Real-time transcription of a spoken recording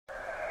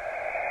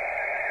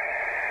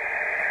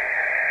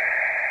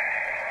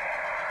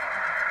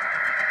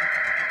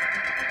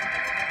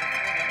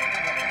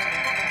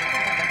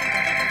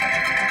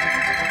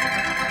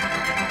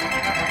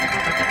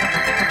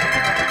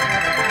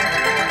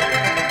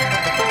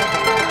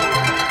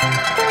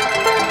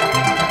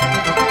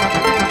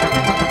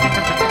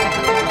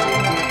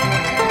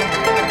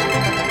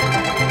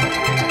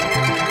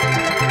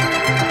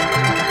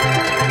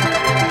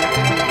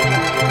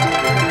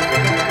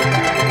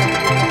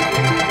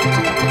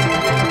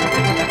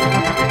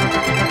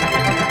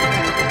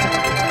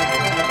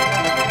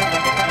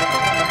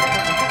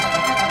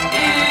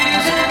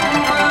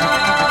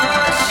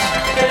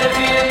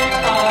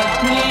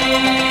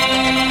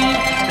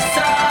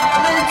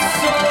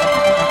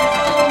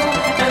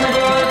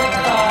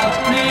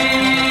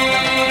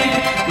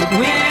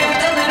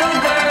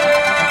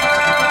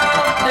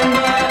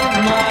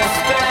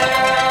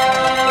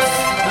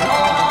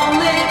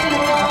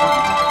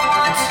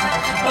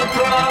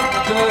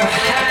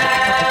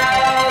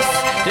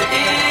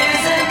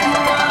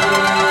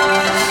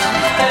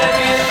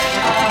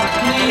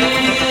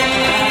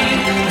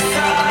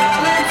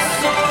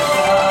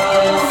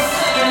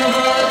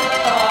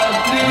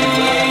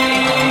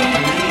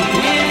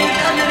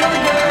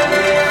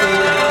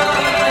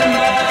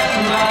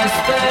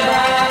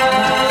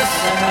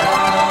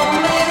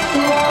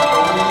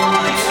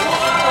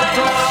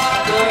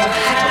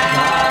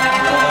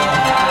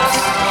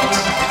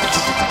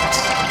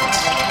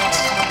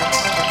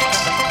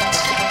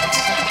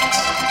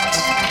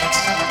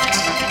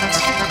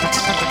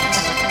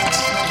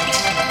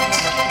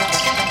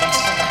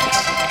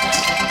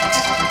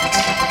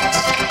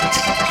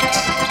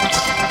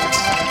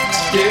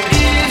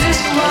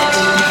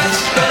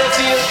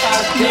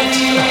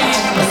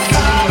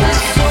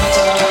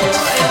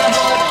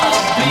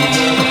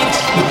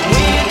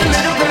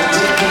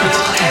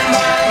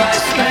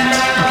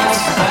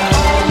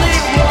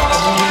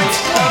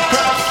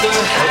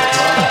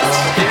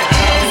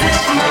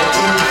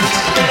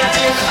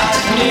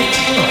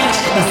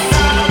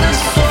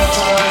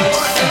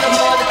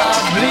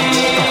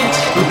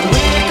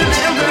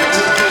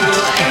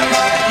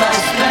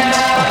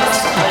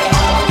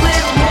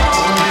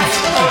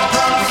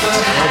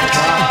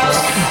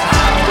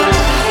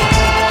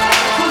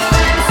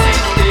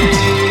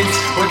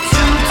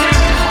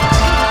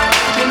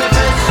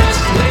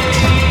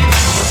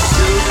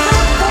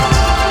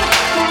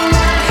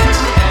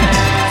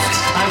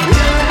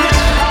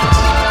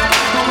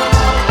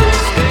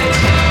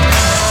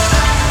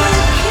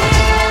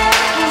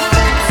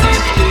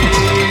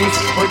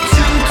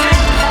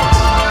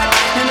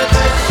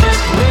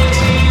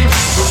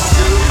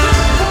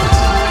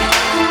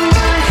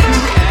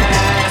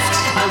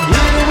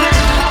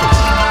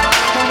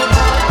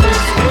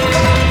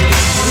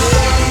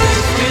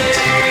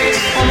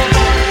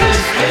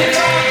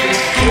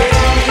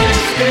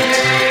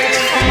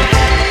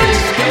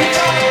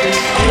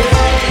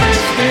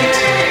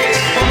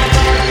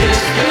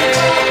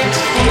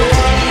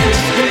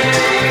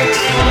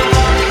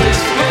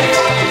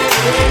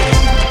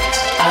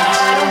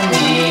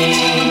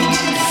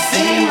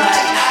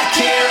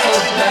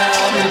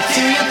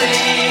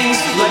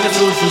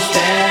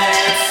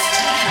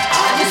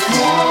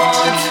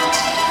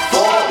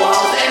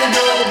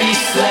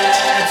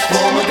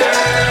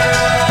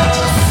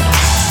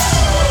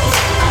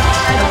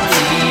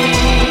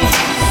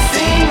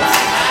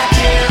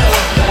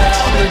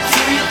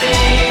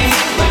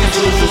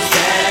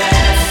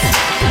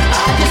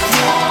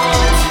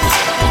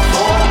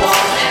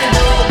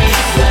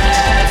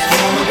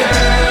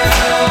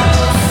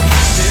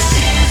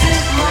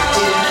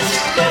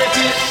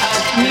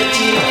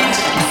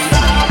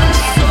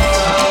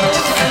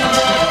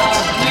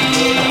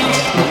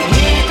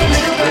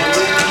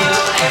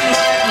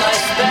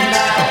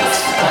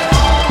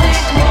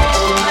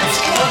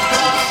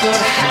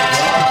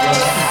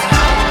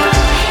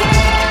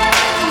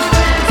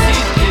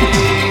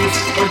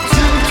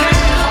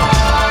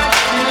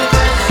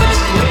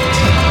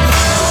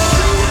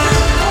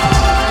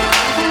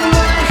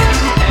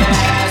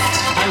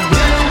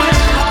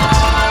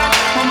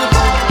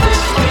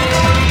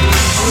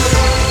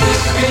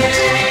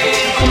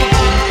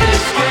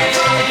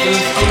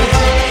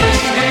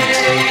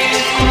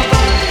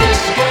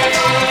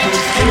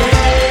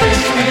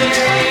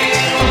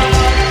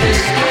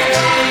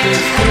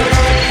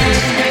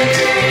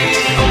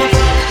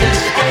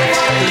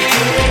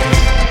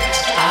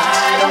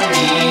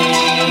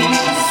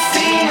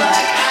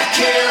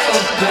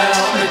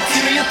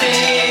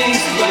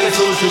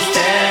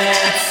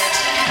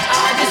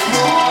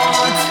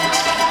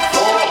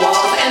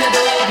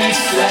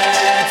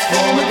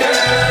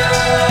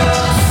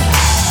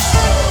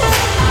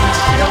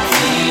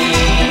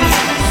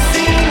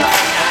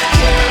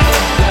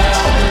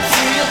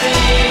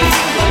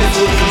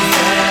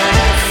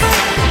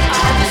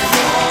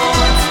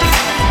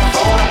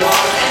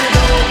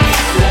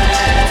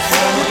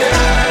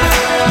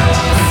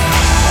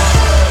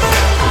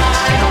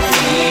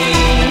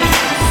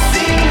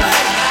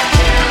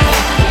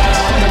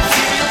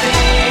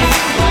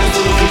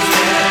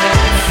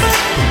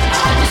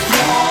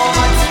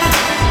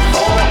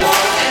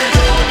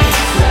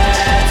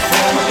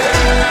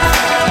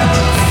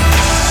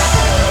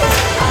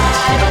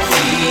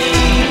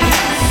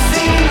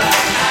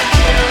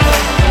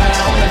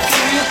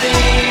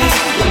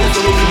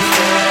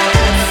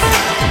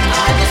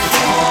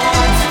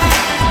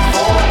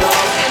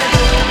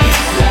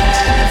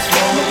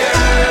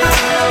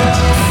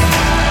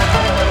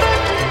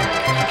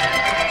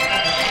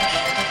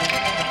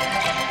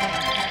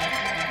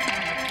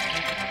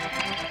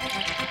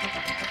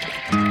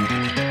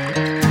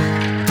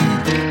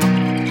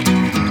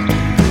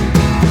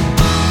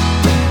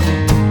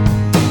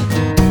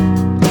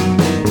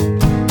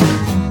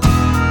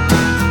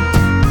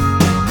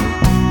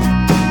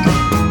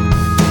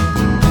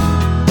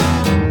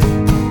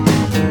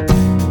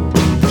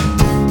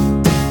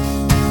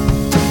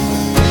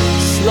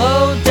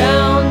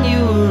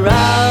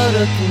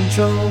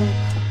control.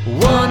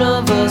 One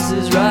of us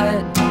is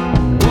right,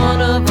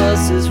 one of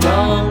us is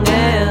wrong,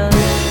 and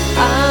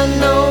I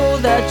know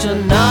that you're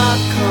not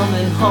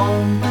coming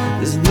home.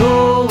 There's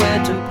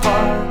nowhere to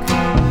park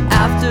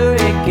after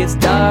it gets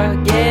dark,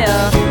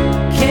 yeah.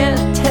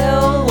 Can't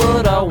tell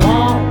what I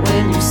want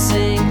when you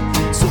sing,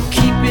 so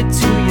keep it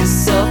to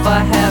yourself, I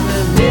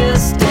haven't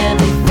missed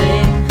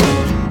anything.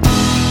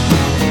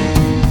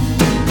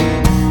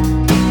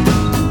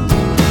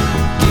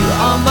 You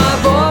are my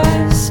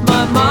voice,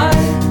 my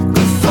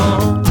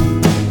microphone.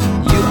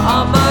 You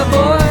are my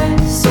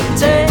voice, so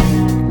take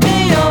me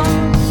on.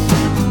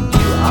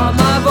 You are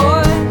my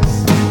voice.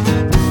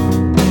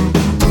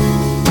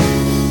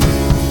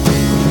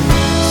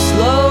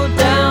 Slow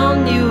down,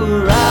 you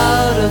are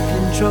out of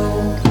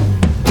control.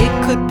 It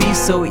could be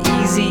so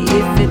easy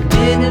if it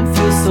didn't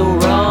feel so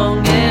wrong.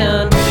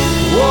 And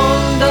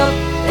warmed up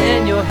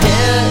and your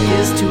hair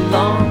is too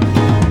long.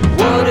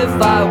 What if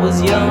I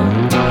was young?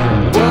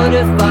 What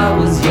if I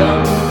was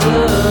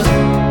younger?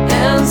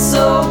 And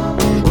so,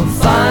 well,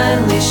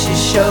 finally she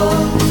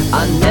showed.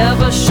 I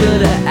never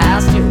should have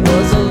asked, it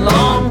was a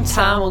long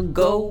time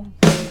ago.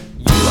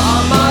 You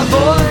are my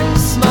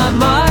voice, my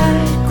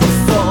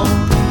microphone.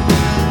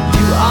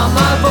 You are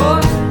my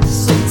voice,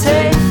 so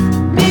take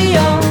me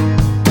on.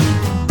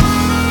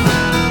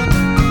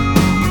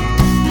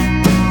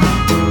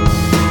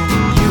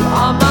 You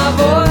are my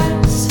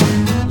voice,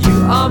 you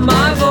are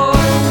my voice.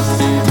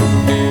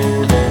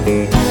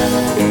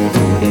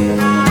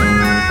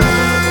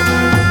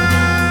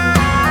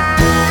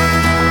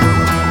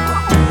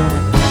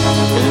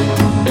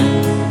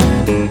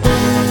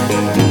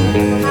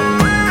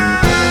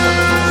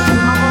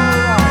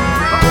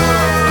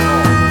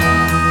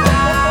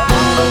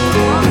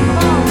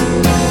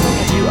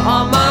 You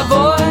are my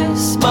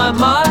voice, my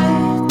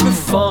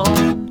microphone.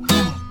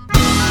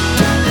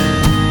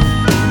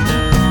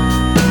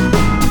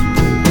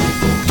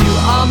 You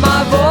are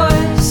my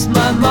voice,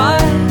 my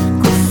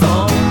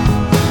microphone.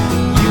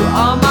 You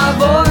are my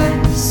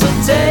voice, so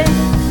take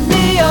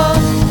me on.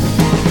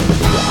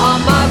 You are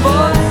my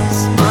voice,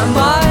 my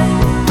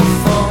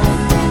microphone.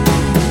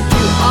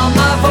 You are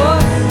my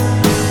voice.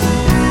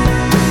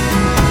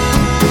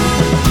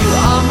 You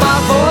are my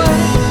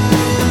voice.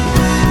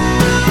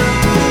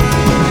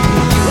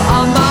 You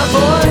are my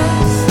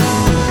voice.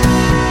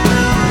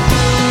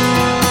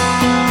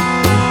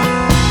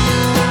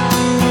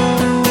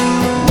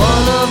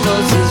 One of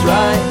us is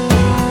right,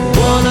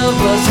 one of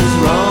us is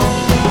wrong.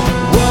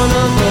 One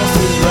of us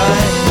is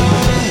right,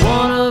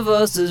 one of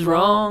us is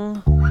wrong.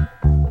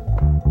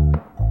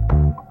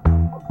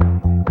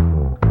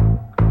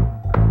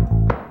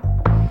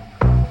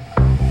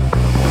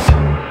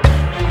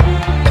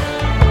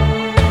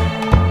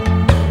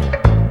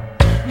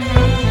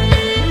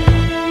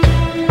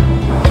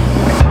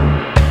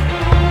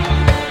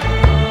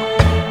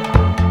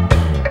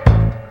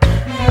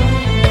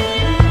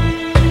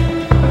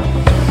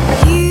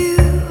 You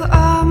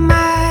are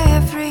my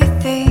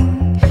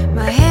everything,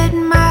 my head,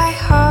 my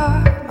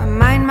heart, my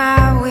mind,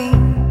 my wing.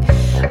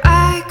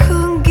 I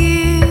could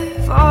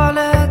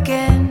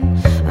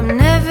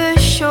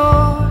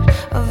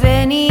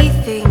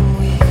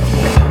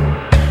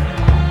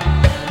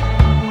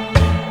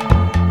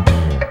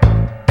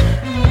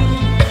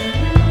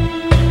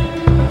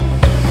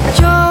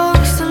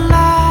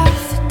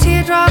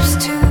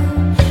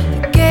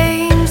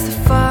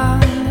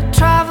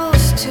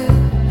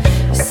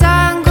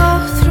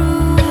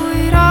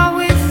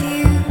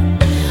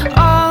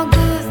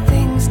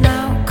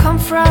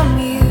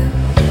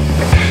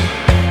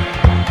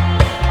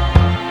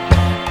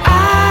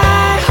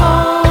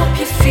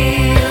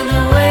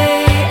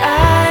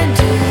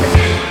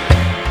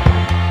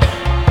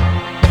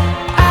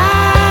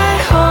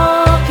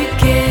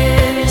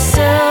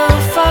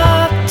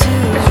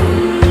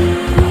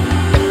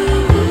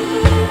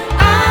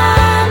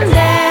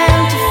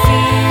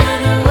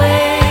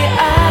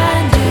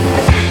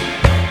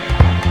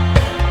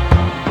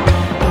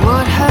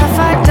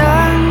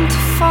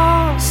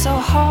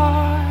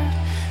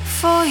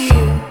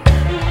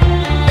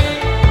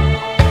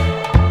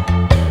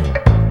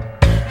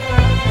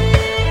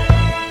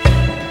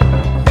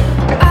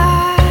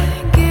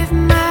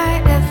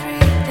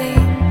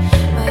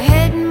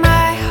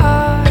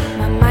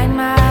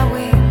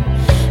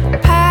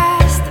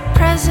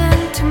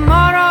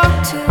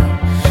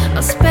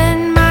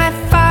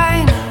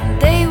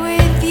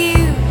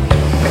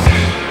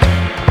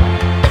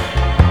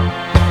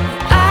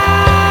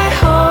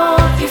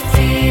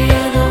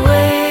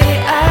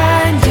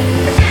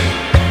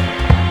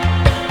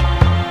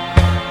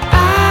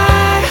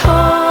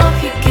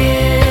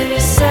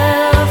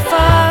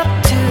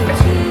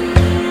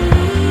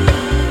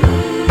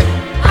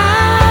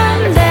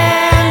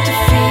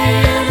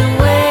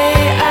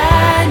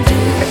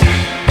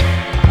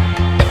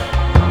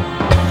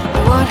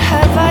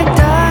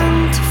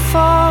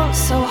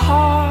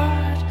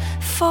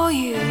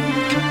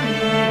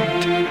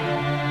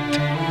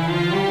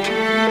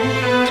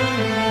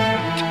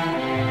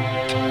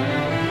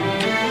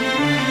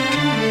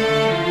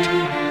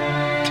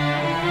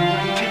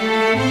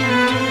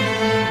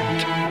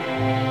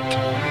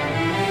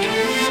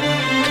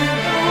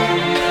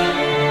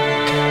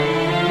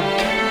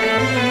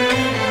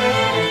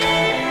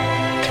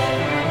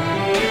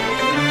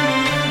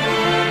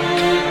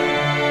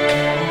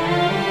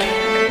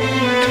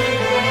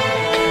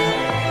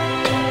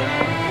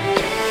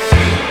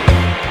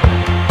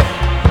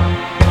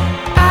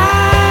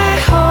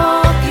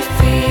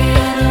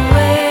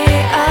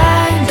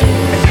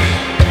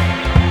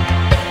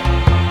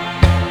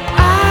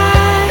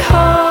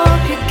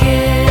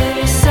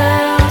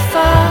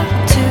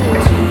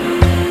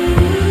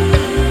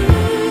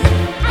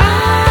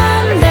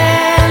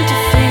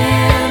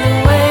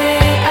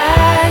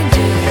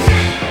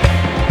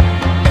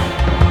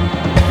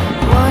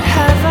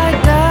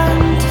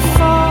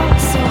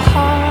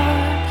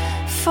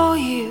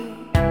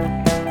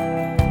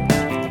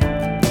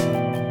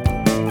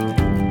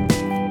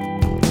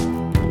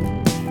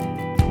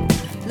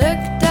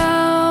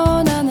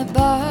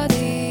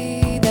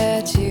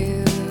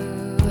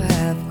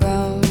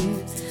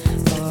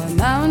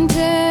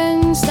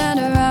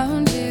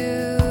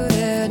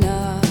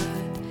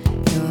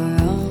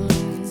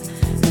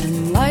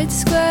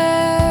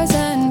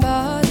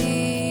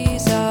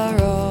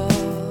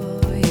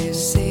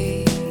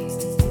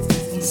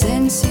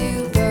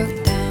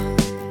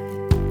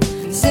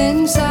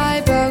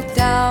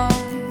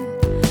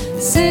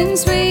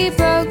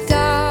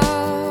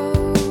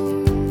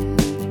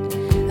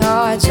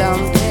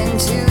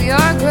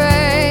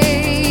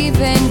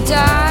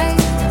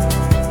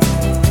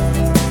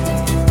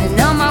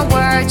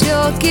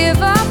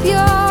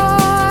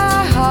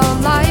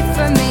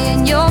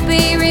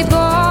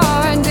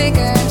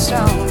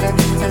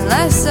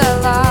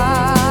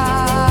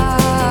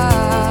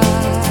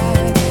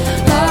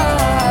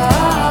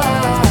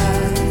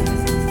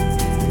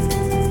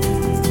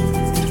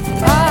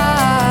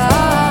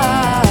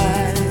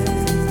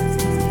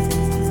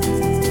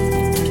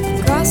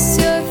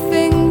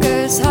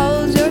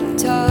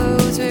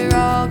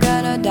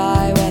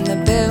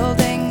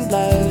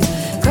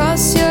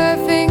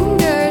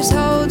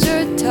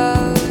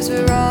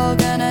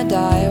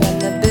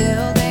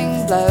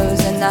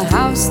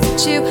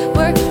that you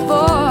were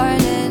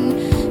born in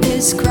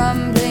is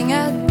crumbling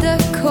at the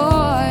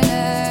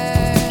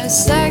corner.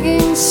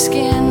 Sagging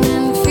skin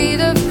and feet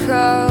of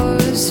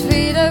crows,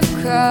 feet of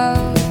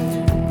crows.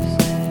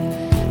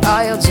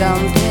 I'll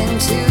jump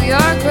into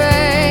your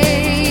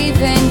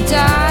grave and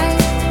die.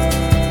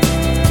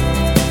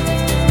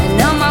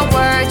 And on my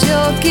word,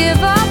 you'll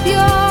give up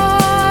your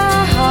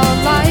whole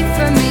life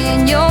for me,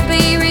 and you'll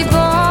be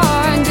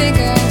reborn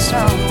bigger and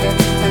stronger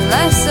and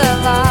less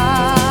alive.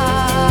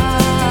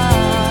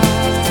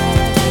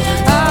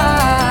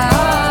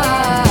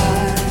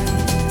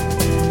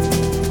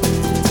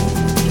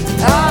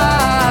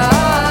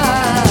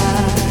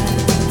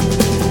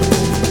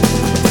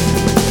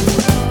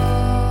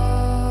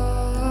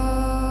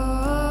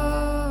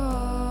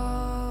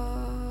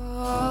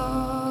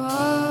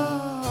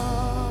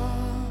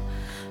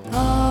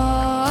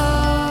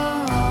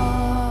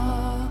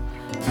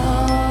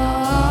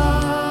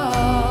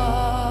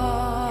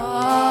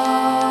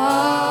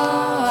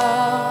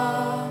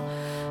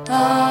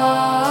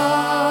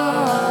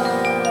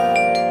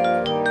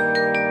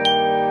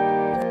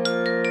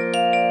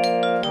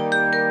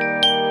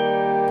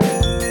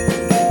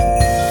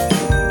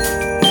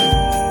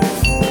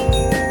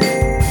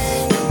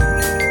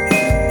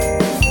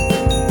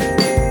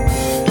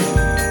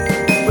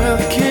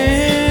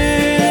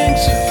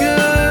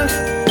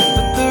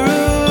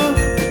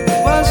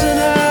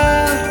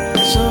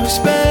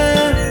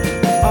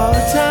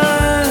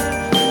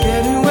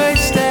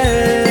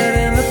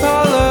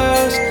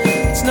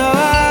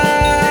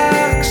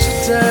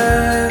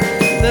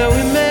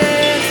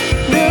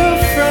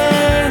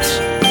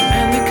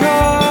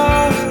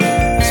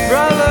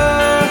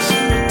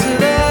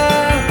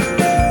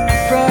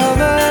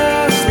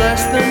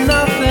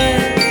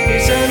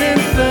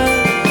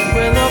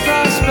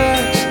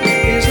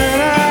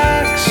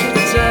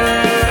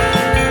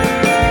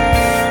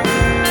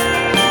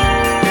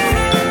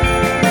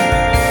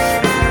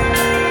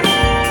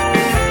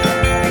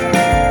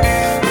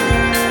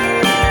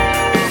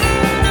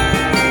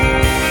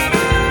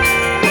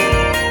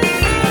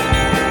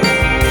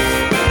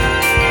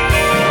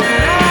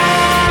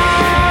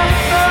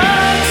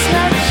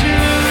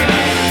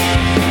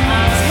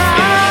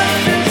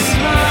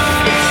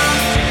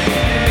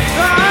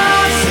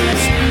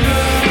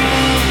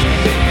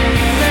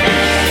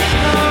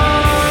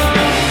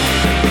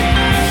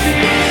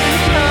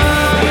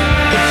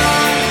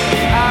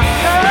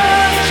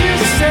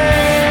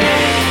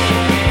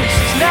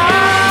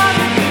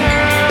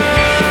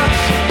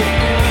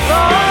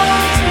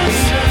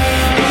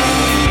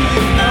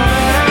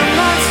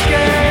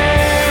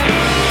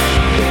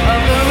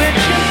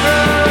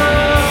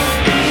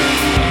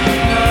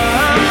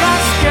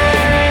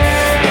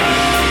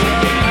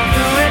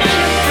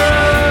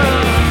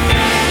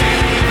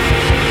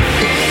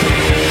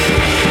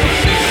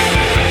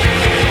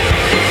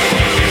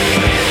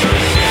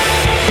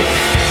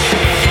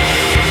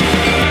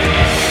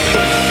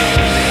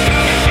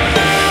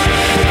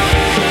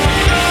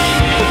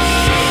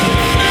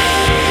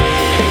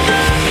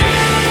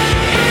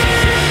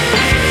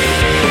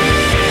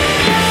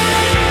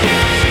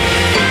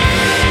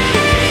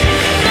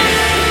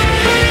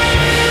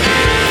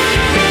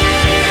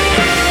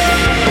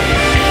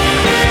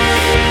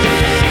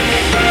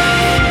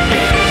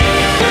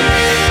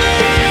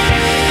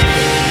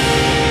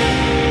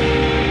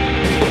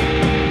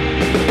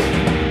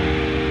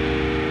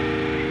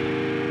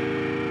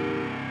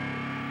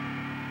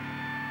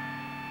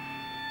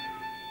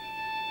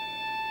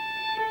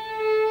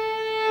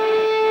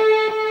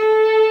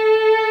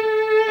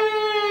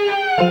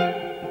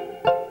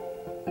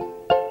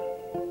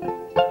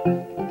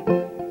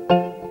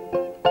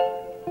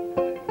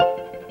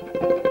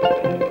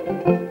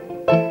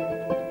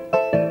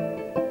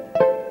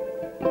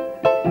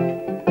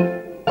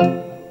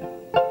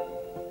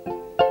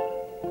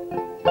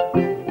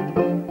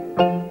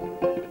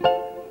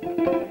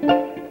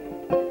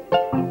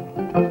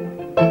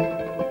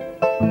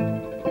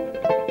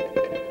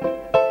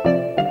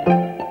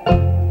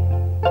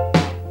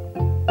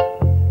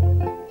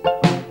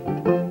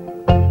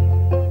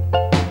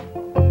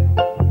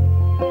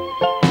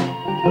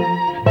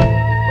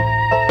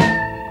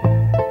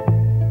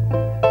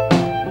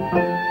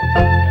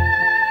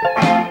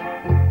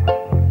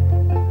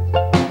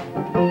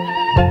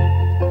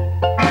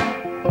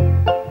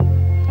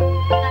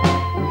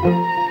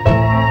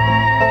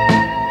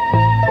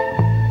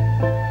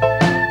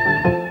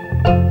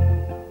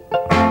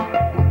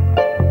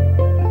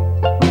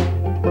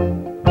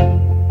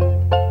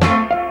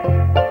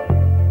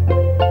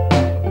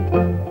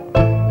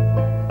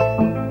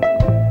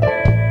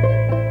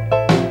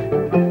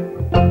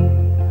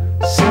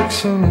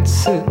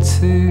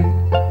 city,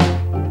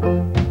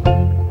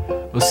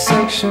 or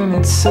section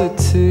in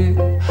city.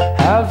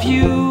 Have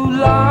you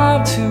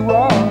lied to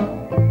us?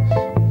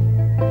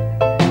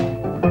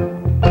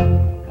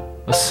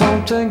 Or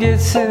something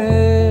gets in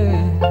it.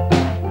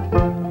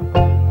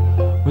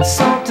 When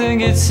something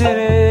gets in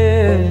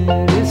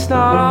it, it's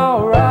not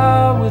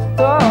alright with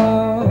us.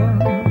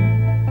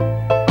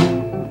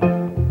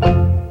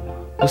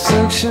 Or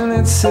section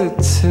in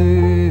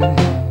city.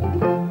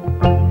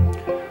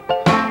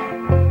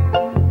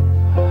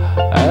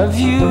 Have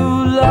you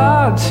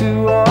lied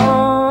to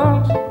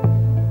us?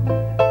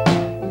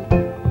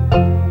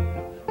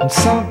 When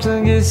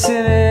something gets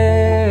in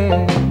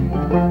it,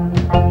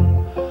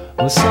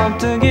 when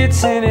something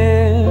gets in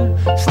it,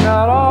 it's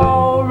not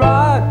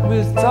alright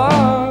with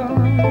us.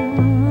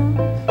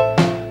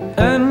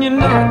 And you're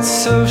not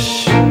so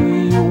sure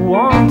you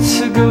want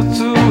to go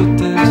through with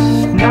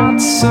this,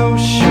 not so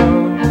sure.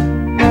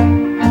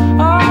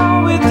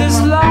 Oh, with this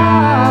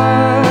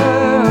life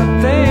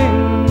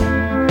thing,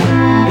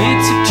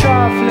 it's a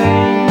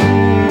trifling,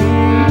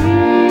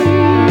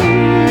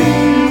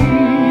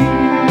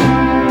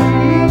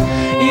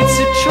 it's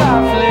a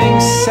trifling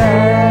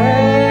sad.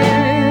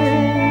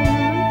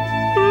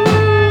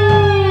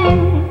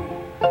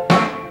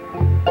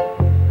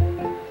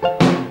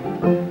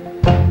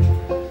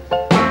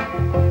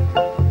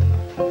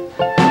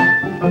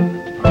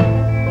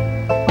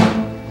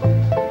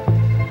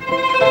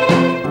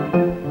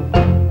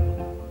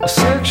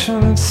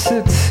 Section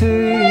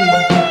city.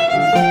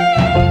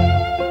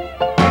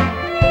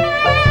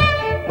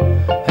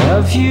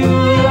 Have you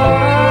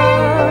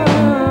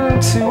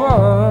lied to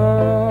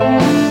us?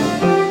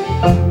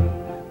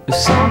 If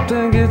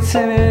something gets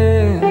in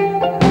it,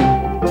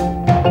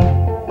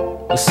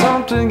 if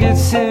something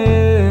gets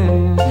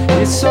in,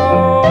 it's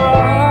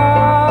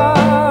alright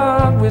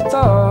with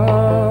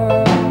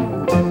us.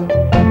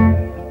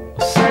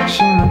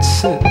 Section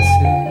city.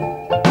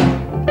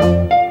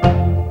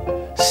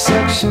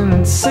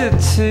 Section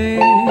city,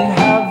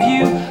 have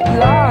you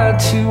lied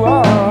to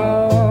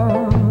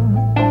us?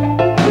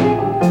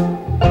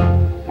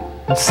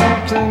 When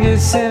something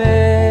gets in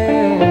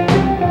it,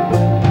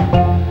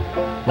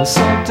 when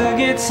something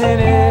gets in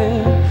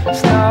it,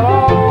 it's not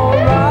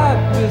alright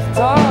with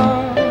us.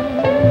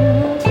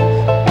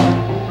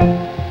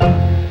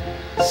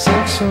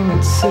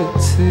 Section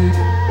city.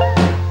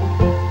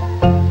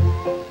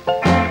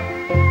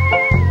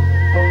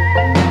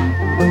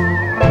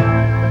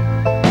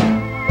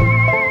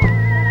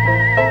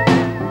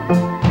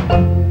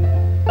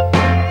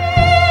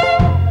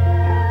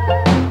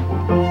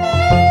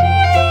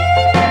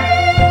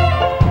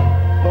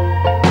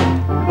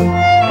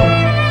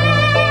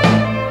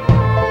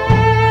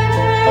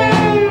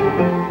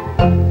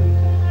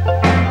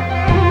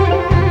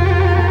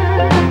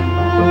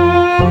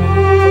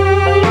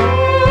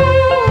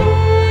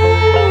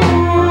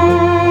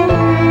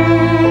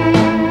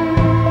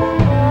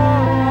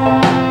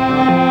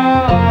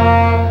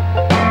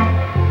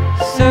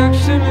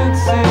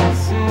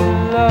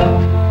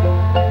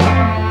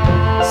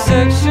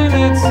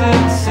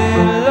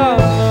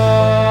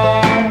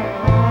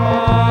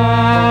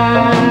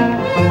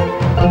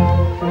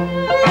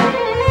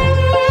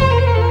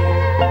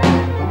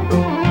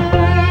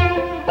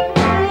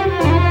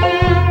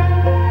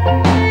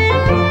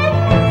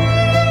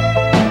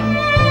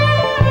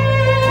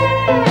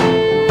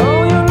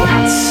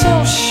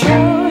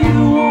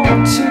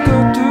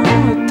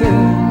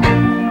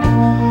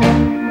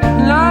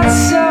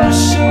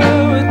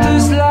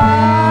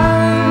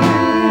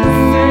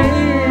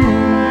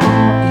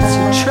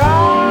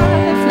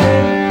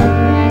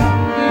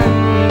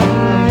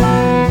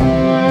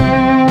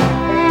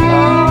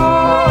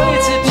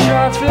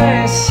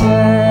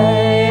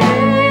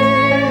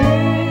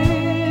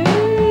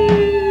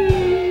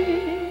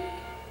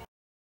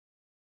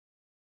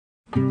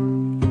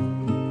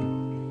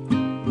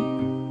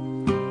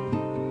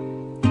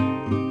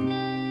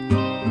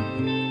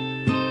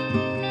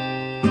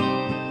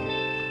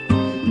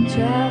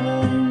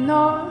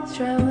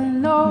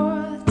 Traveling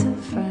north to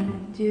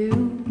find you.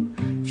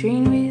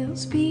 Train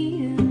wheels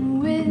beating,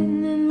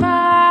 wind in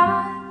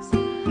my eyes.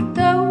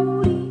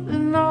 Don't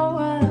even know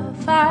what I'll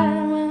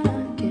find when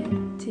I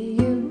get to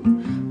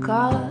you.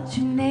 Call out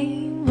your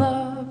name,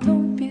 love,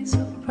 don't be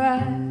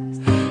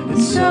surprised.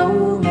 It's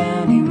so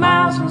many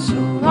miles and so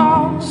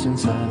long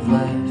since I've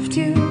left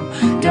you.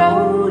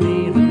 Don't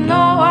even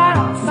know what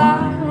I'll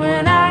find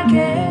when I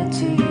get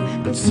to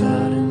you. But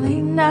suddenly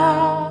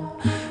now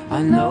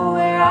I know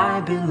where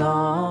I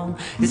belong.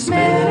 It's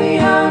many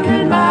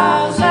hundred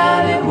miles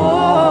and it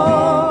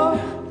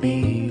won't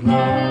be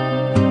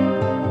long.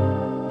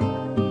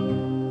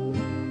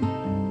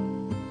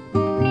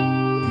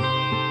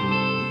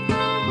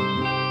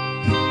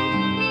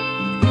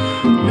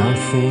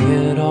 Nothing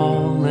at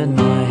all in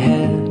my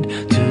head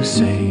to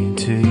say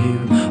to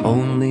you,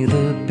 only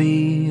the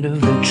beat of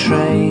the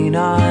train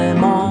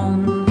I'm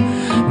on.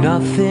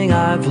 Nothing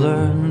I've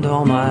learned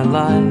all my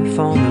life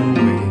on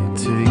the way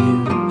to you.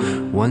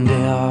 One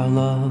day our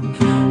love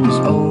is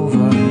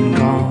over and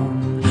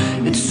gone.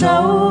 It's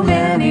so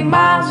many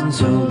miles and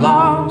so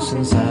long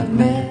since I've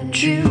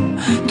met you.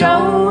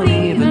 Don't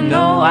even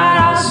know what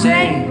I'll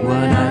say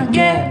when I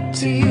get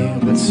to you.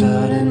 But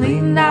suddenly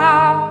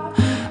now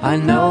I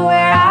know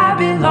where I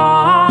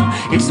belong.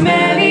 It's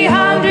many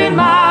hundred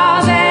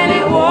miles and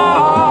it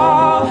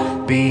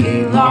won't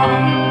be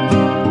long.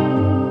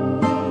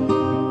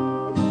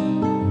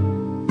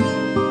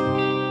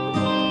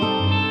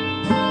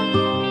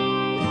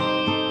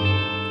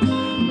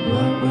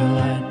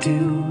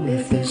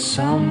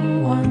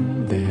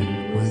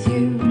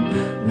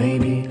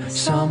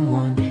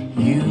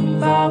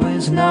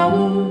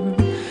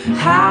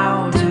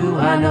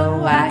 I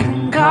know I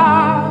can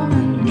come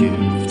and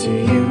give to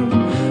you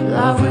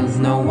love with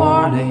no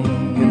warning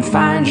and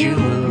find you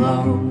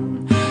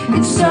alone.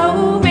 It's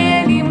so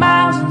many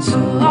miles and so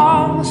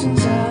long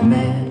since I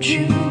met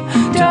you.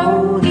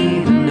 Don't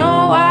even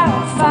know what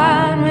I'll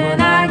find when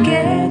I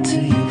get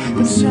to you.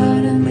 But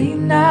suddenly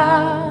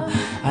now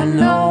I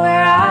know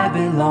where I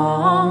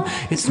belong.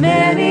 It's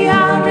many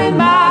hundred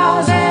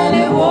miles and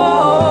it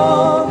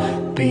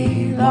won't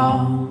be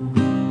long.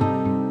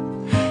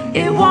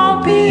 It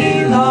won't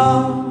be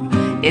long.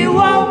 It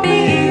won't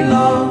be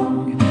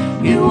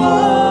long. It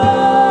won't.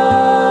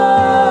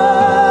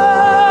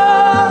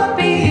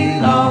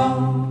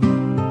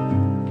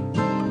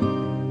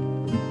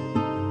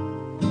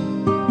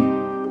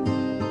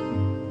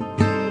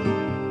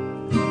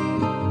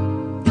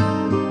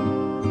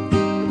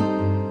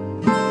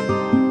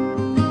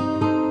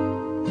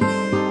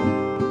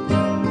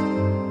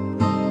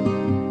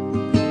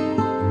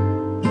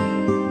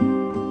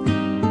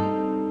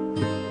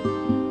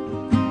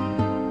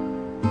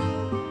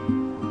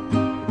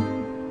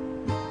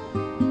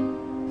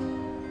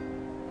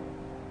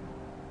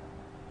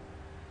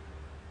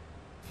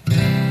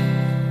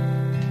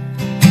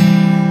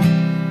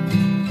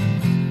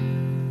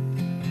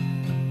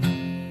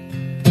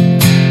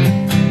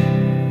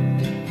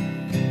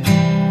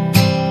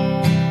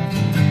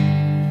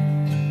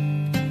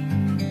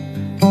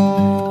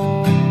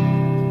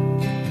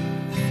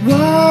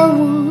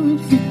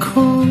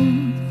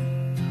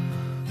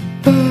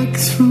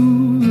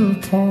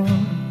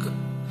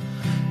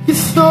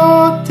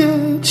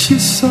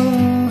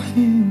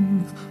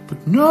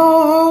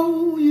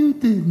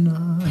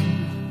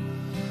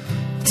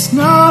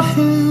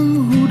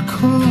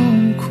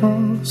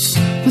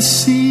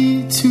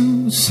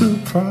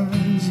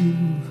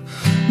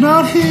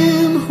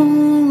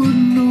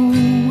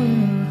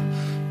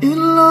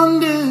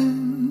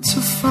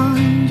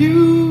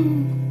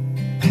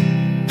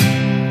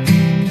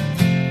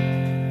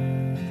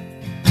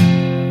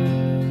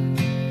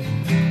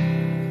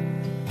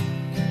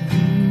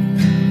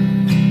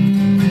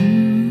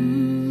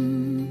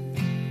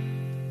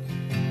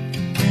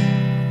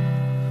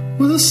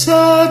 With a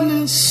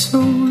sadness so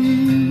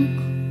real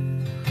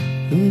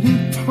that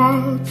it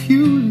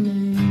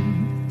populates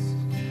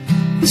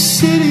the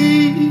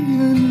city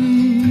and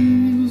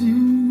leaves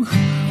you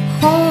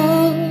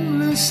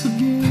homeless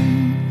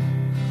again.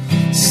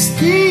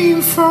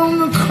 Steam from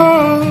the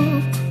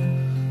cup,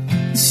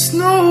 the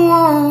snow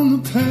on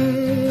the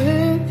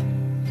pad.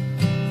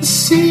 The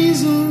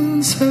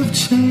seasons have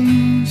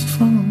changed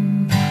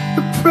from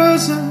the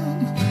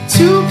present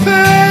to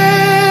past.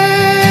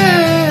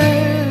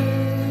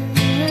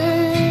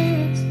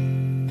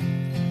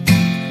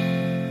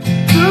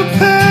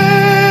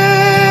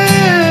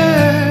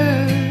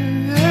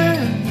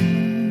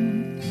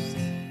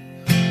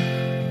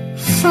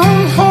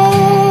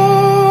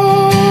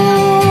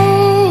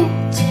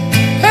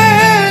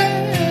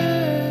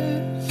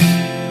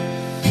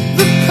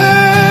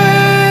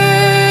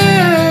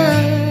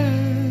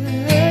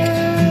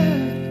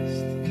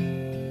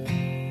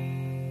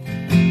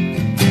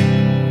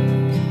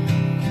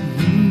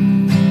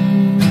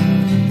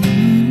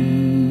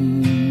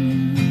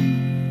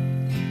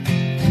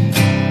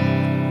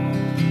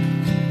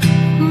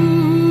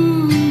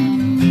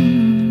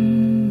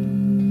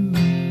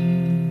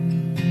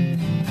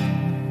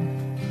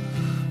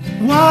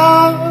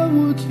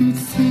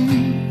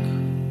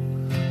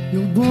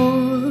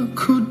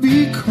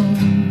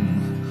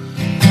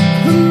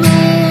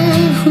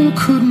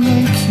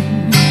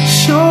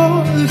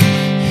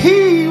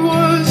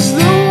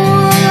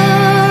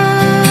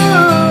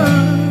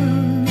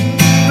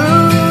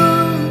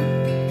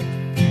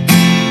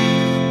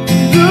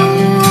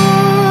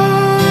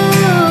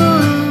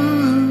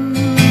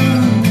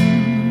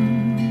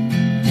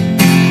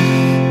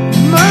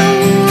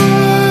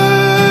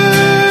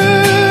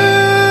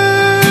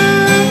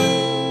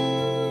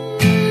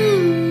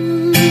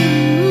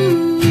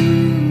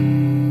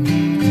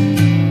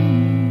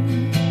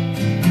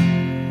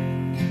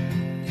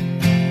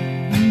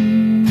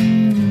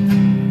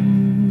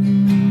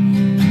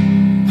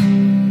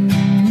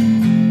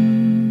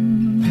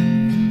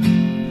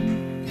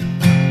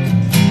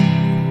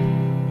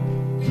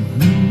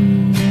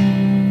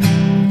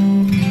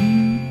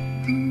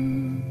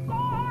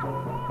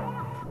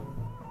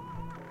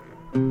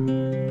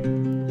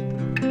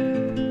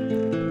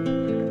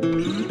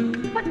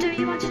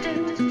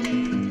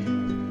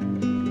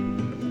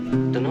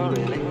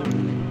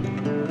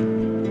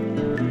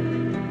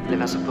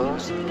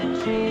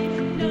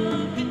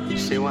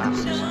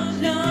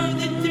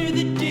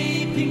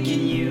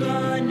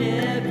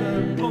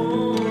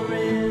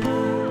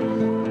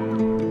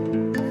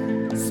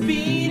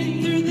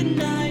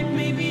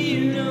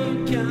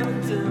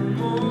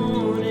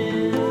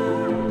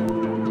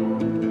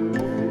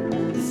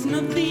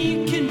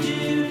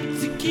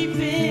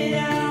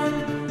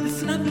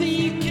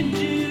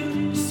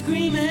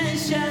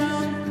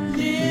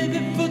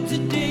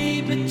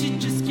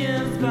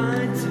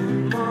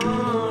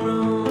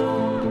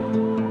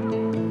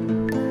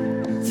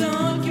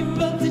 Talking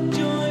about the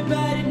joy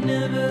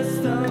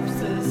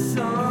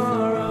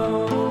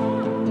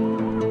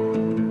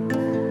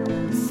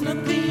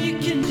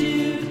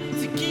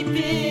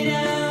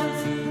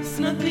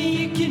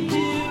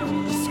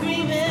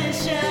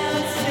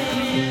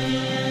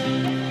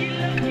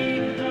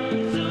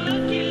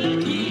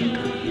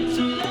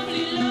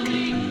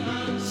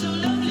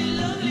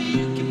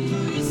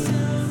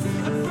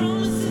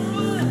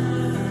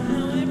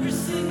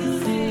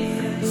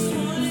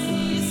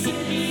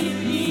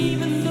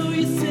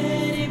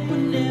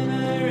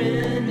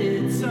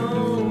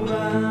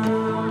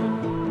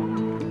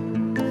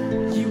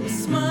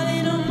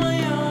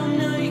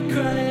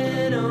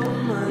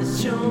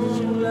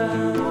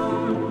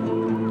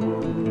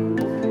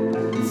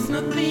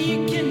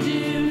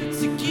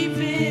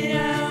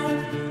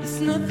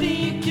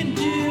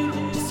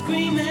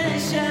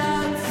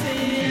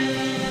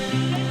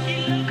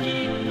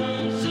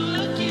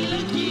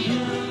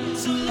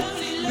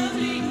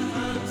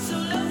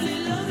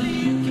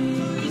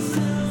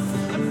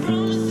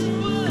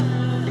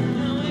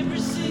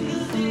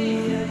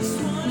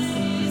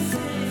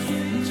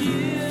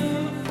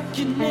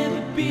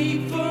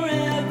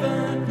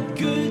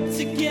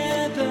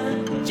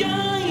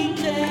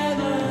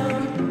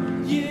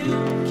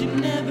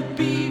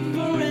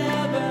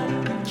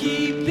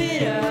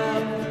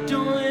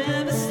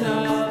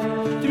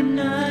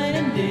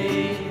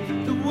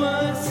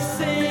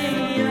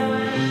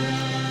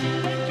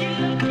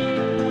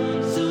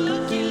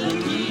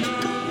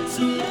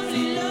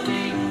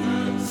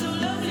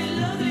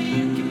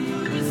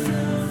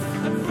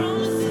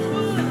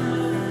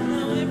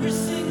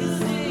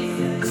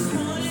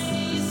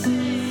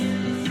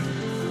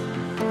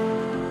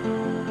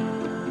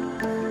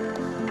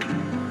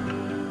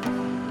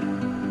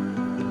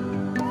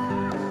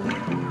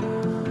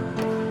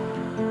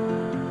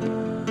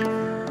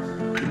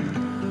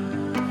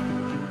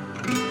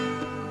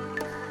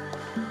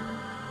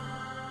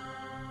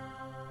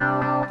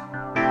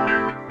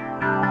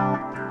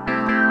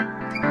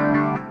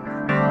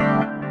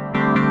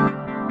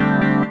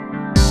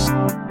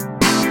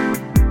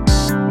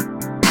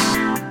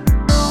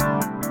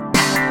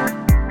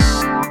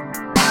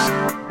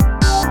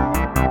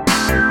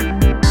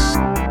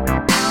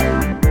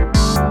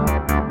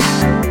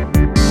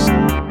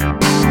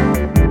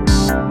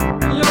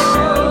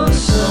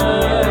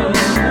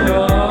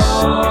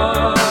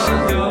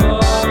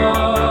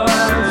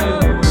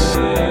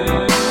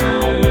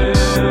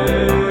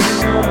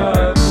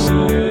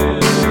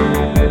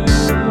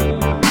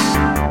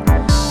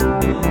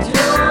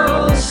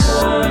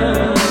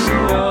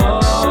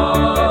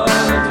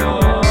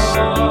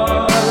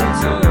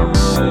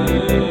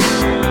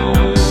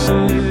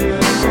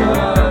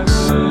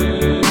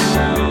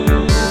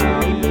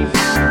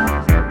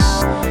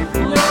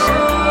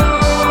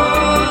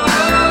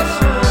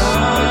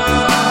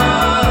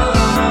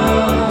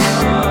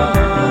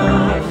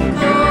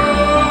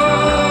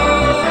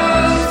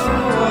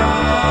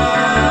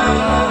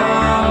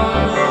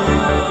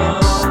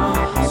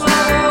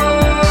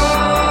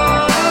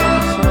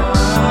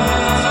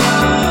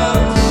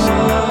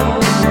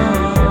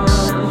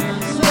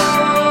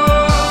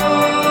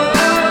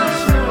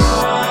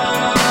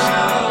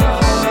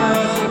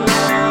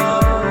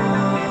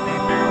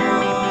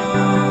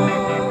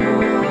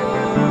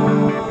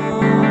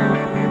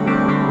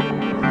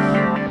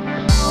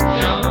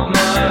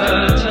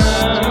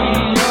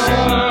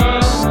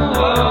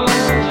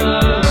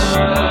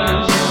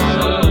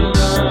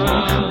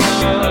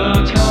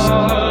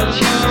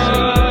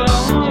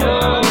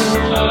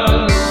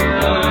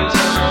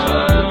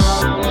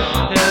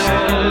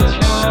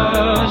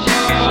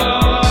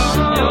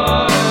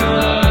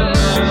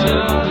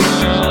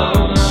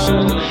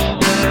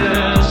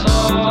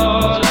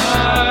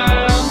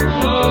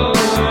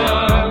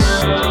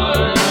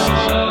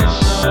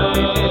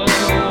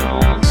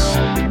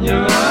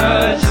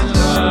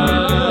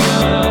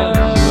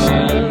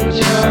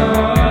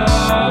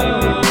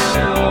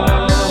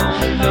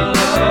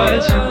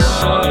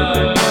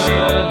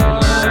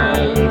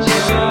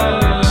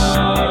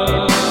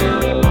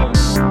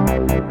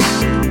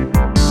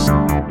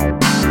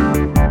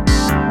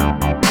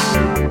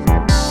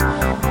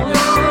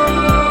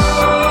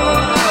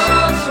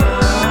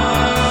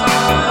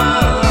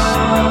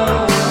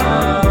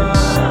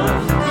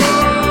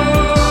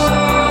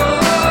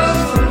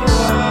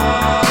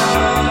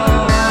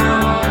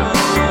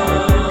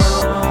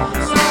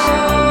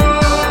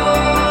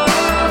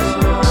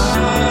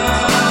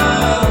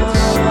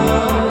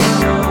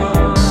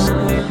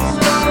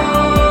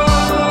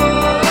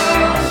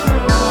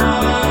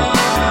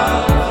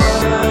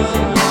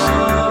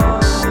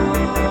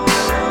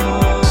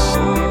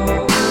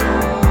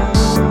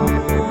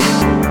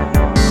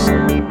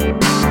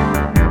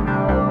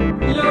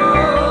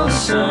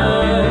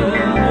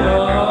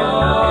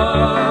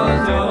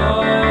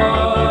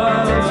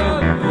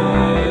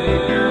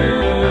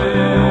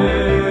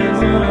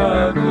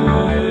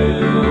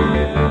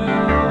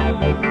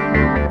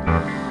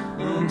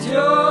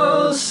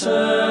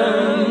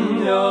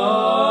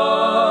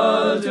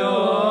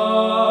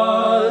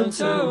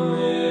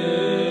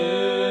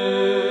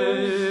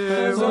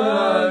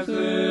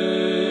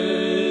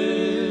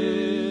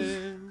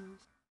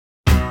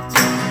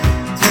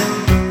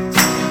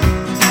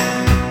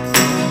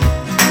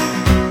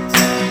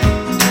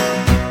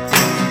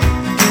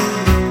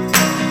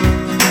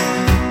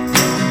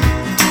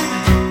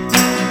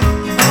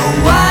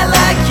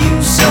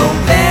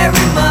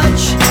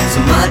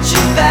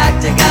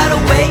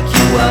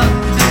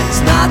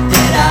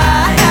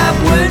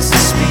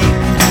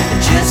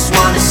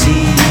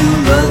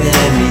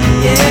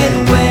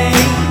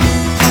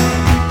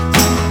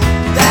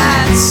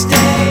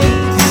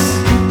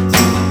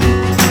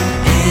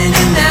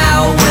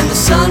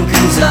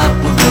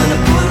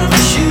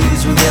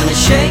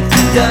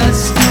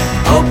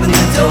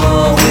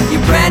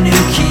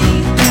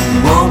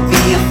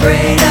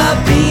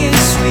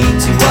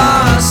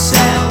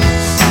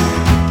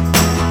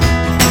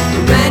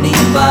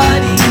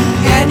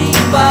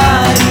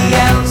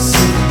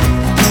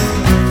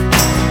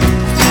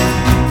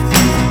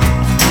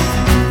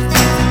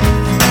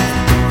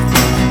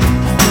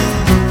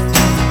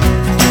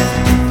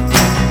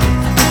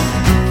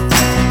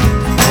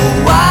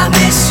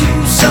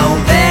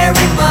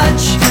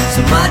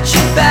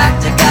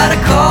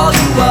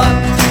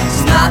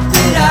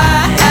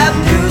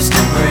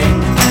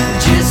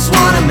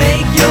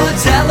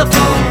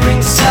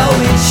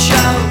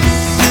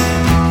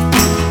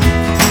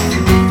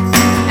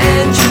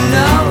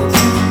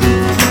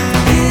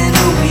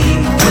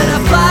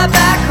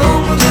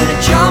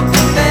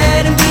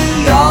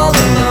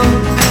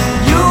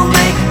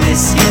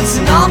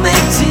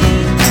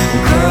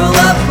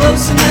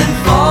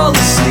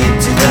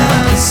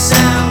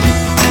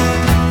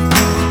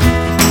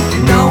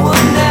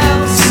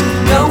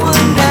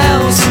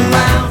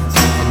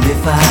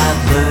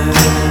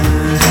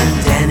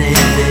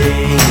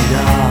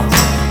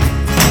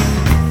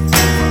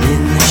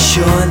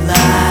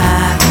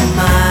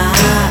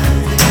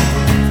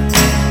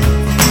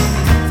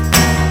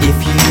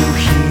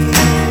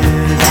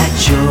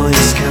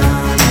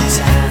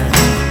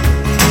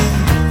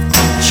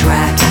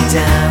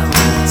down,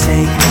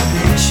 take a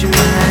picture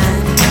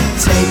and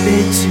tape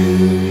it to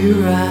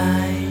your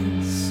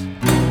eyes.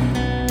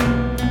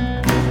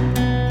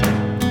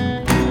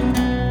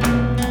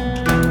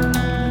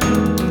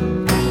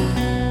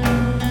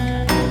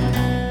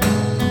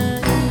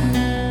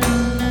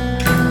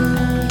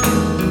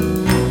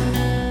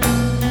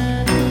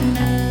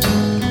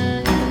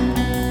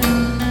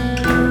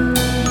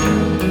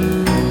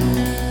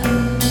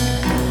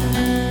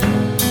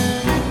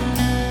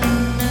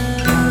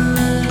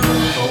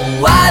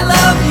 Oh, I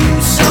love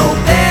you so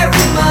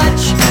very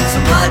much, so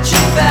much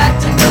in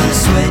fact I'm gonna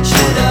switch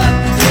it up.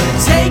 Gonna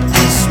take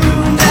this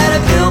room that I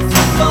built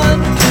for fun,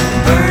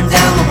 burn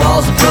down the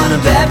walls in front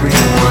of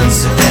everyone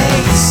so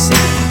they see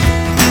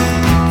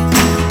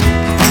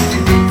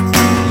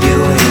you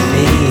and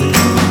me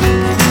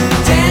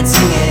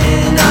dancing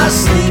in our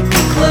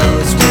sleepy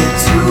clothes with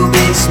two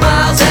big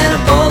smiles and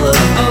a bowl of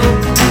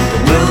hope.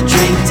 We'll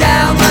drink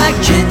down like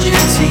ginger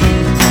tea,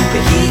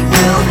 the heat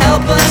will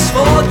help us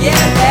forget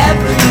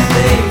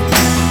everything.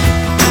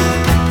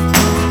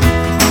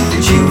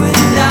 You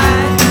and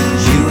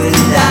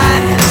I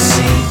have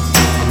seen.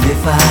 And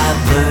if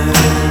I've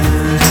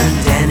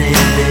learned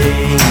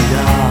anything at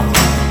all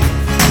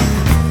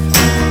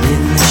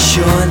in the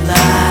short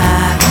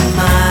life of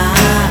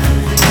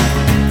mine,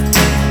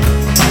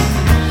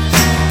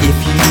 if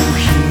you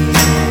hear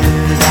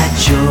that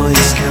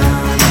joy's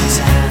coming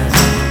time,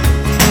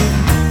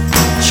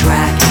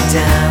 track it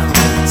down,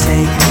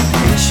 take a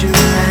picture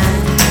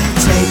and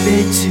tape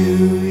it to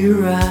your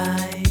eyes.